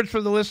last words for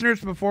the listeners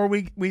before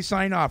we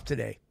sign off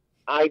today?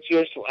 I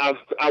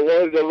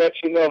wanted to let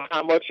you know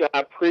how much I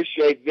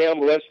appreciate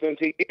them listening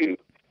to you.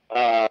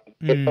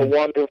 It's a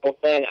wonderful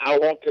thing. I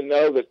want to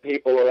know that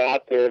people are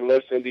out there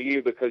listening to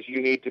you because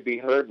you need to be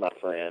heard, my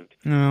friend.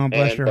 Oh,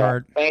 bless your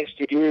heart. Thanks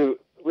to you.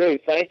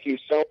 Really, thank you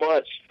so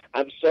much.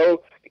 I'm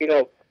so,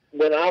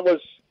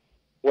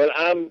 when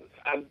I'm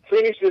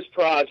finished this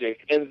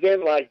project, and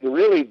then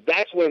really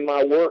that's when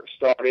my work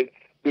started,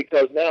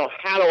 because now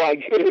how do I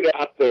get it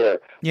out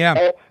there?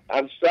 Yeah.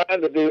 I'm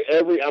starting to do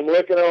I'm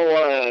looking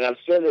online. I'm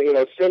sending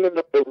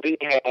them to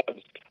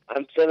rehabs.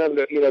 I'm sending them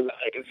to,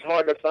 it's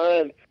hard to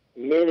find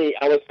many.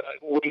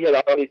 We had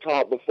already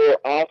talked before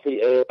off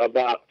the air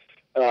about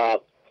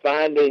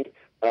finding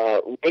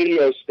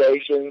radio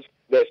stations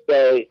that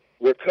say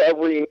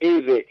recovery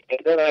music, and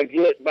then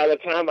by the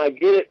time I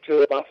get it to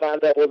them, I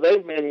find out, well,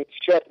 they've been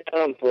shut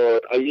down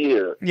for a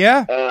year.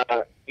 Yeah.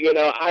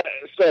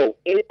 So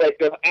anyway,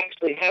 to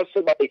actually have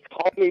somebody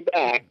call me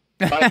back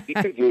like you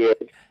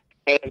did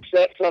and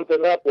set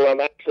something up where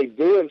I'm actually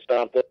doing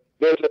something.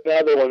 There's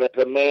another one that's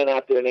a man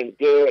out there named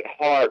Garrett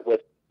Hart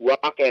with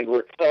Rock and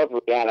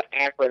Recovery out of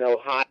Akron,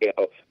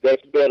 Ohio,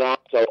 that's been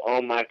also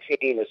on my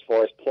team as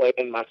far as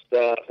playing my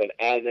stuff and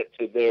adding it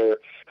to their.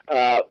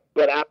 But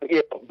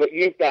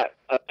you've got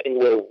a thing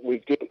where we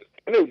do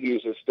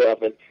interviews and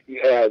stuff, and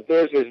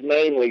theirs is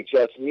mainly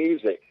just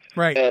music.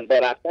 Right.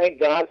 But I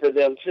thank God for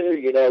them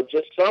too.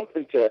 Just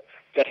something to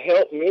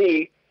help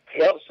me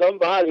help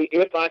somebody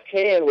if I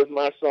can with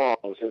my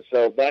songs, and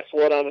so that's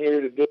what I'm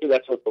here to do.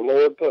 That's what the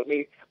Lord put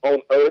me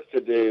on earth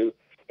to do,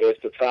 is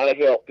to try to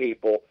help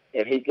people.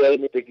 And he gave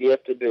me the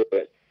gift to do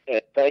it.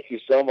 And thank you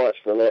so much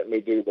for letting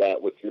me do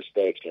that with your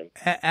station.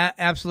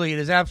 Absolutely. It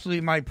is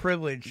absolutely my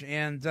privilege.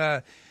 And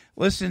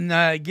listen,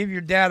 give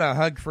your dad a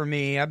hug for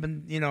me. I've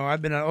been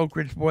an Oak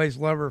Ridge Boys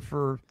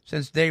lover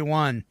since day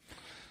one.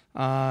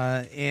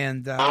 I'll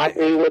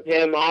be with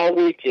him all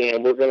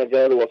weekend. We're going to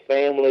go to a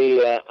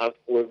family.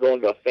 We're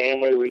going to a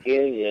family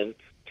reunion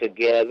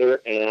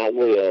together, and I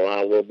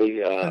will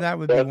be that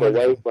would be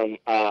away from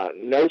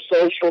no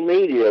social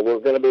media. We're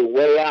going to be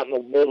way out in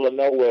the middle of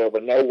nowhere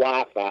with no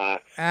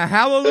Wi-Fi.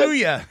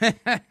 Hallelujah.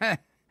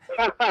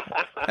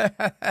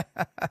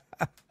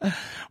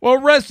 Well,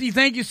 Rusty,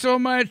 thank you so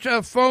much.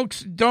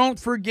 Folks, don't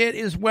forget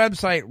his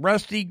website,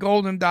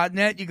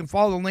 rustygolden.net. You can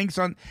follow the links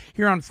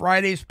here on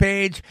Friday's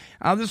page.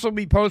 This will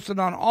be posted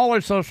on all our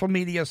social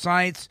media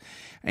sites.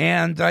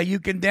 And you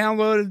can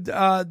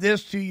download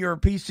this to your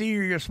PC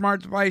or your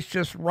smart device.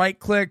 Just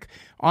right-click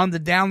on the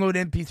download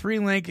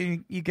MP3 link,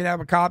 and you can have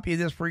a copy of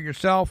this for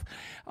yourself.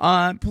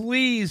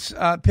 Please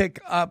pick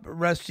up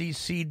Rusty's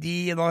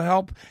CD. It'll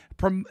help.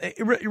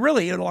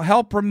 It'll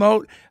help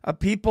promote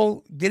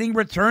people getting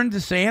returned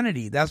to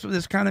sanity. That's what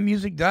this kind of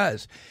music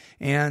does.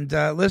 And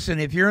listen,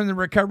 if you're in the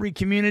recovery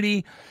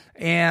community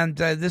and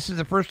this is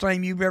the first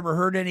time you've ever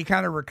heard any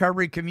kind of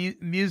recovery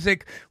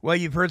music, well,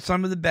 you've heard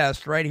some of the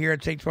best right here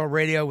at Take 12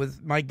 Radio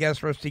with my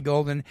guest, Rusty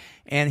Golden,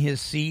 and his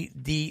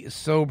CD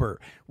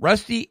Sober.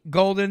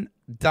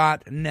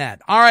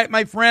 RustyGolden.net. All right,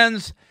 my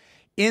friends,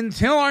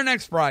 until our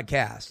next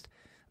broadcast,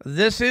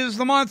 this is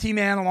the Monty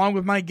Man along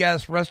with my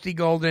guest, Rusty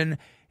Golden,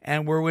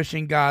 and we're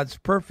wishing God's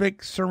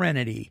perfect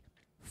serenity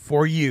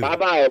for you.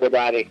 Bye-bye,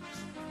 everybody.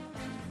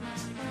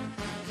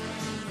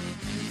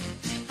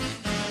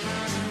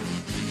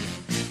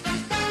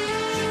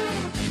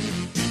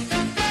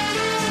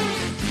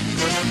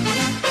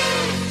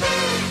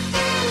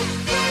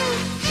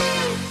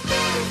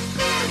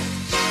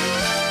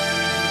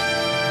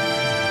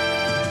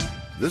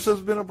 This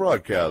has been a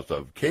broadcast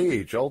of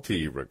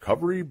KHLT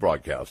Recovery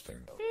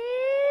Broadcasting.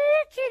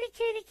 Kitty,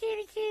 kitty,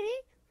 kitty, kitty.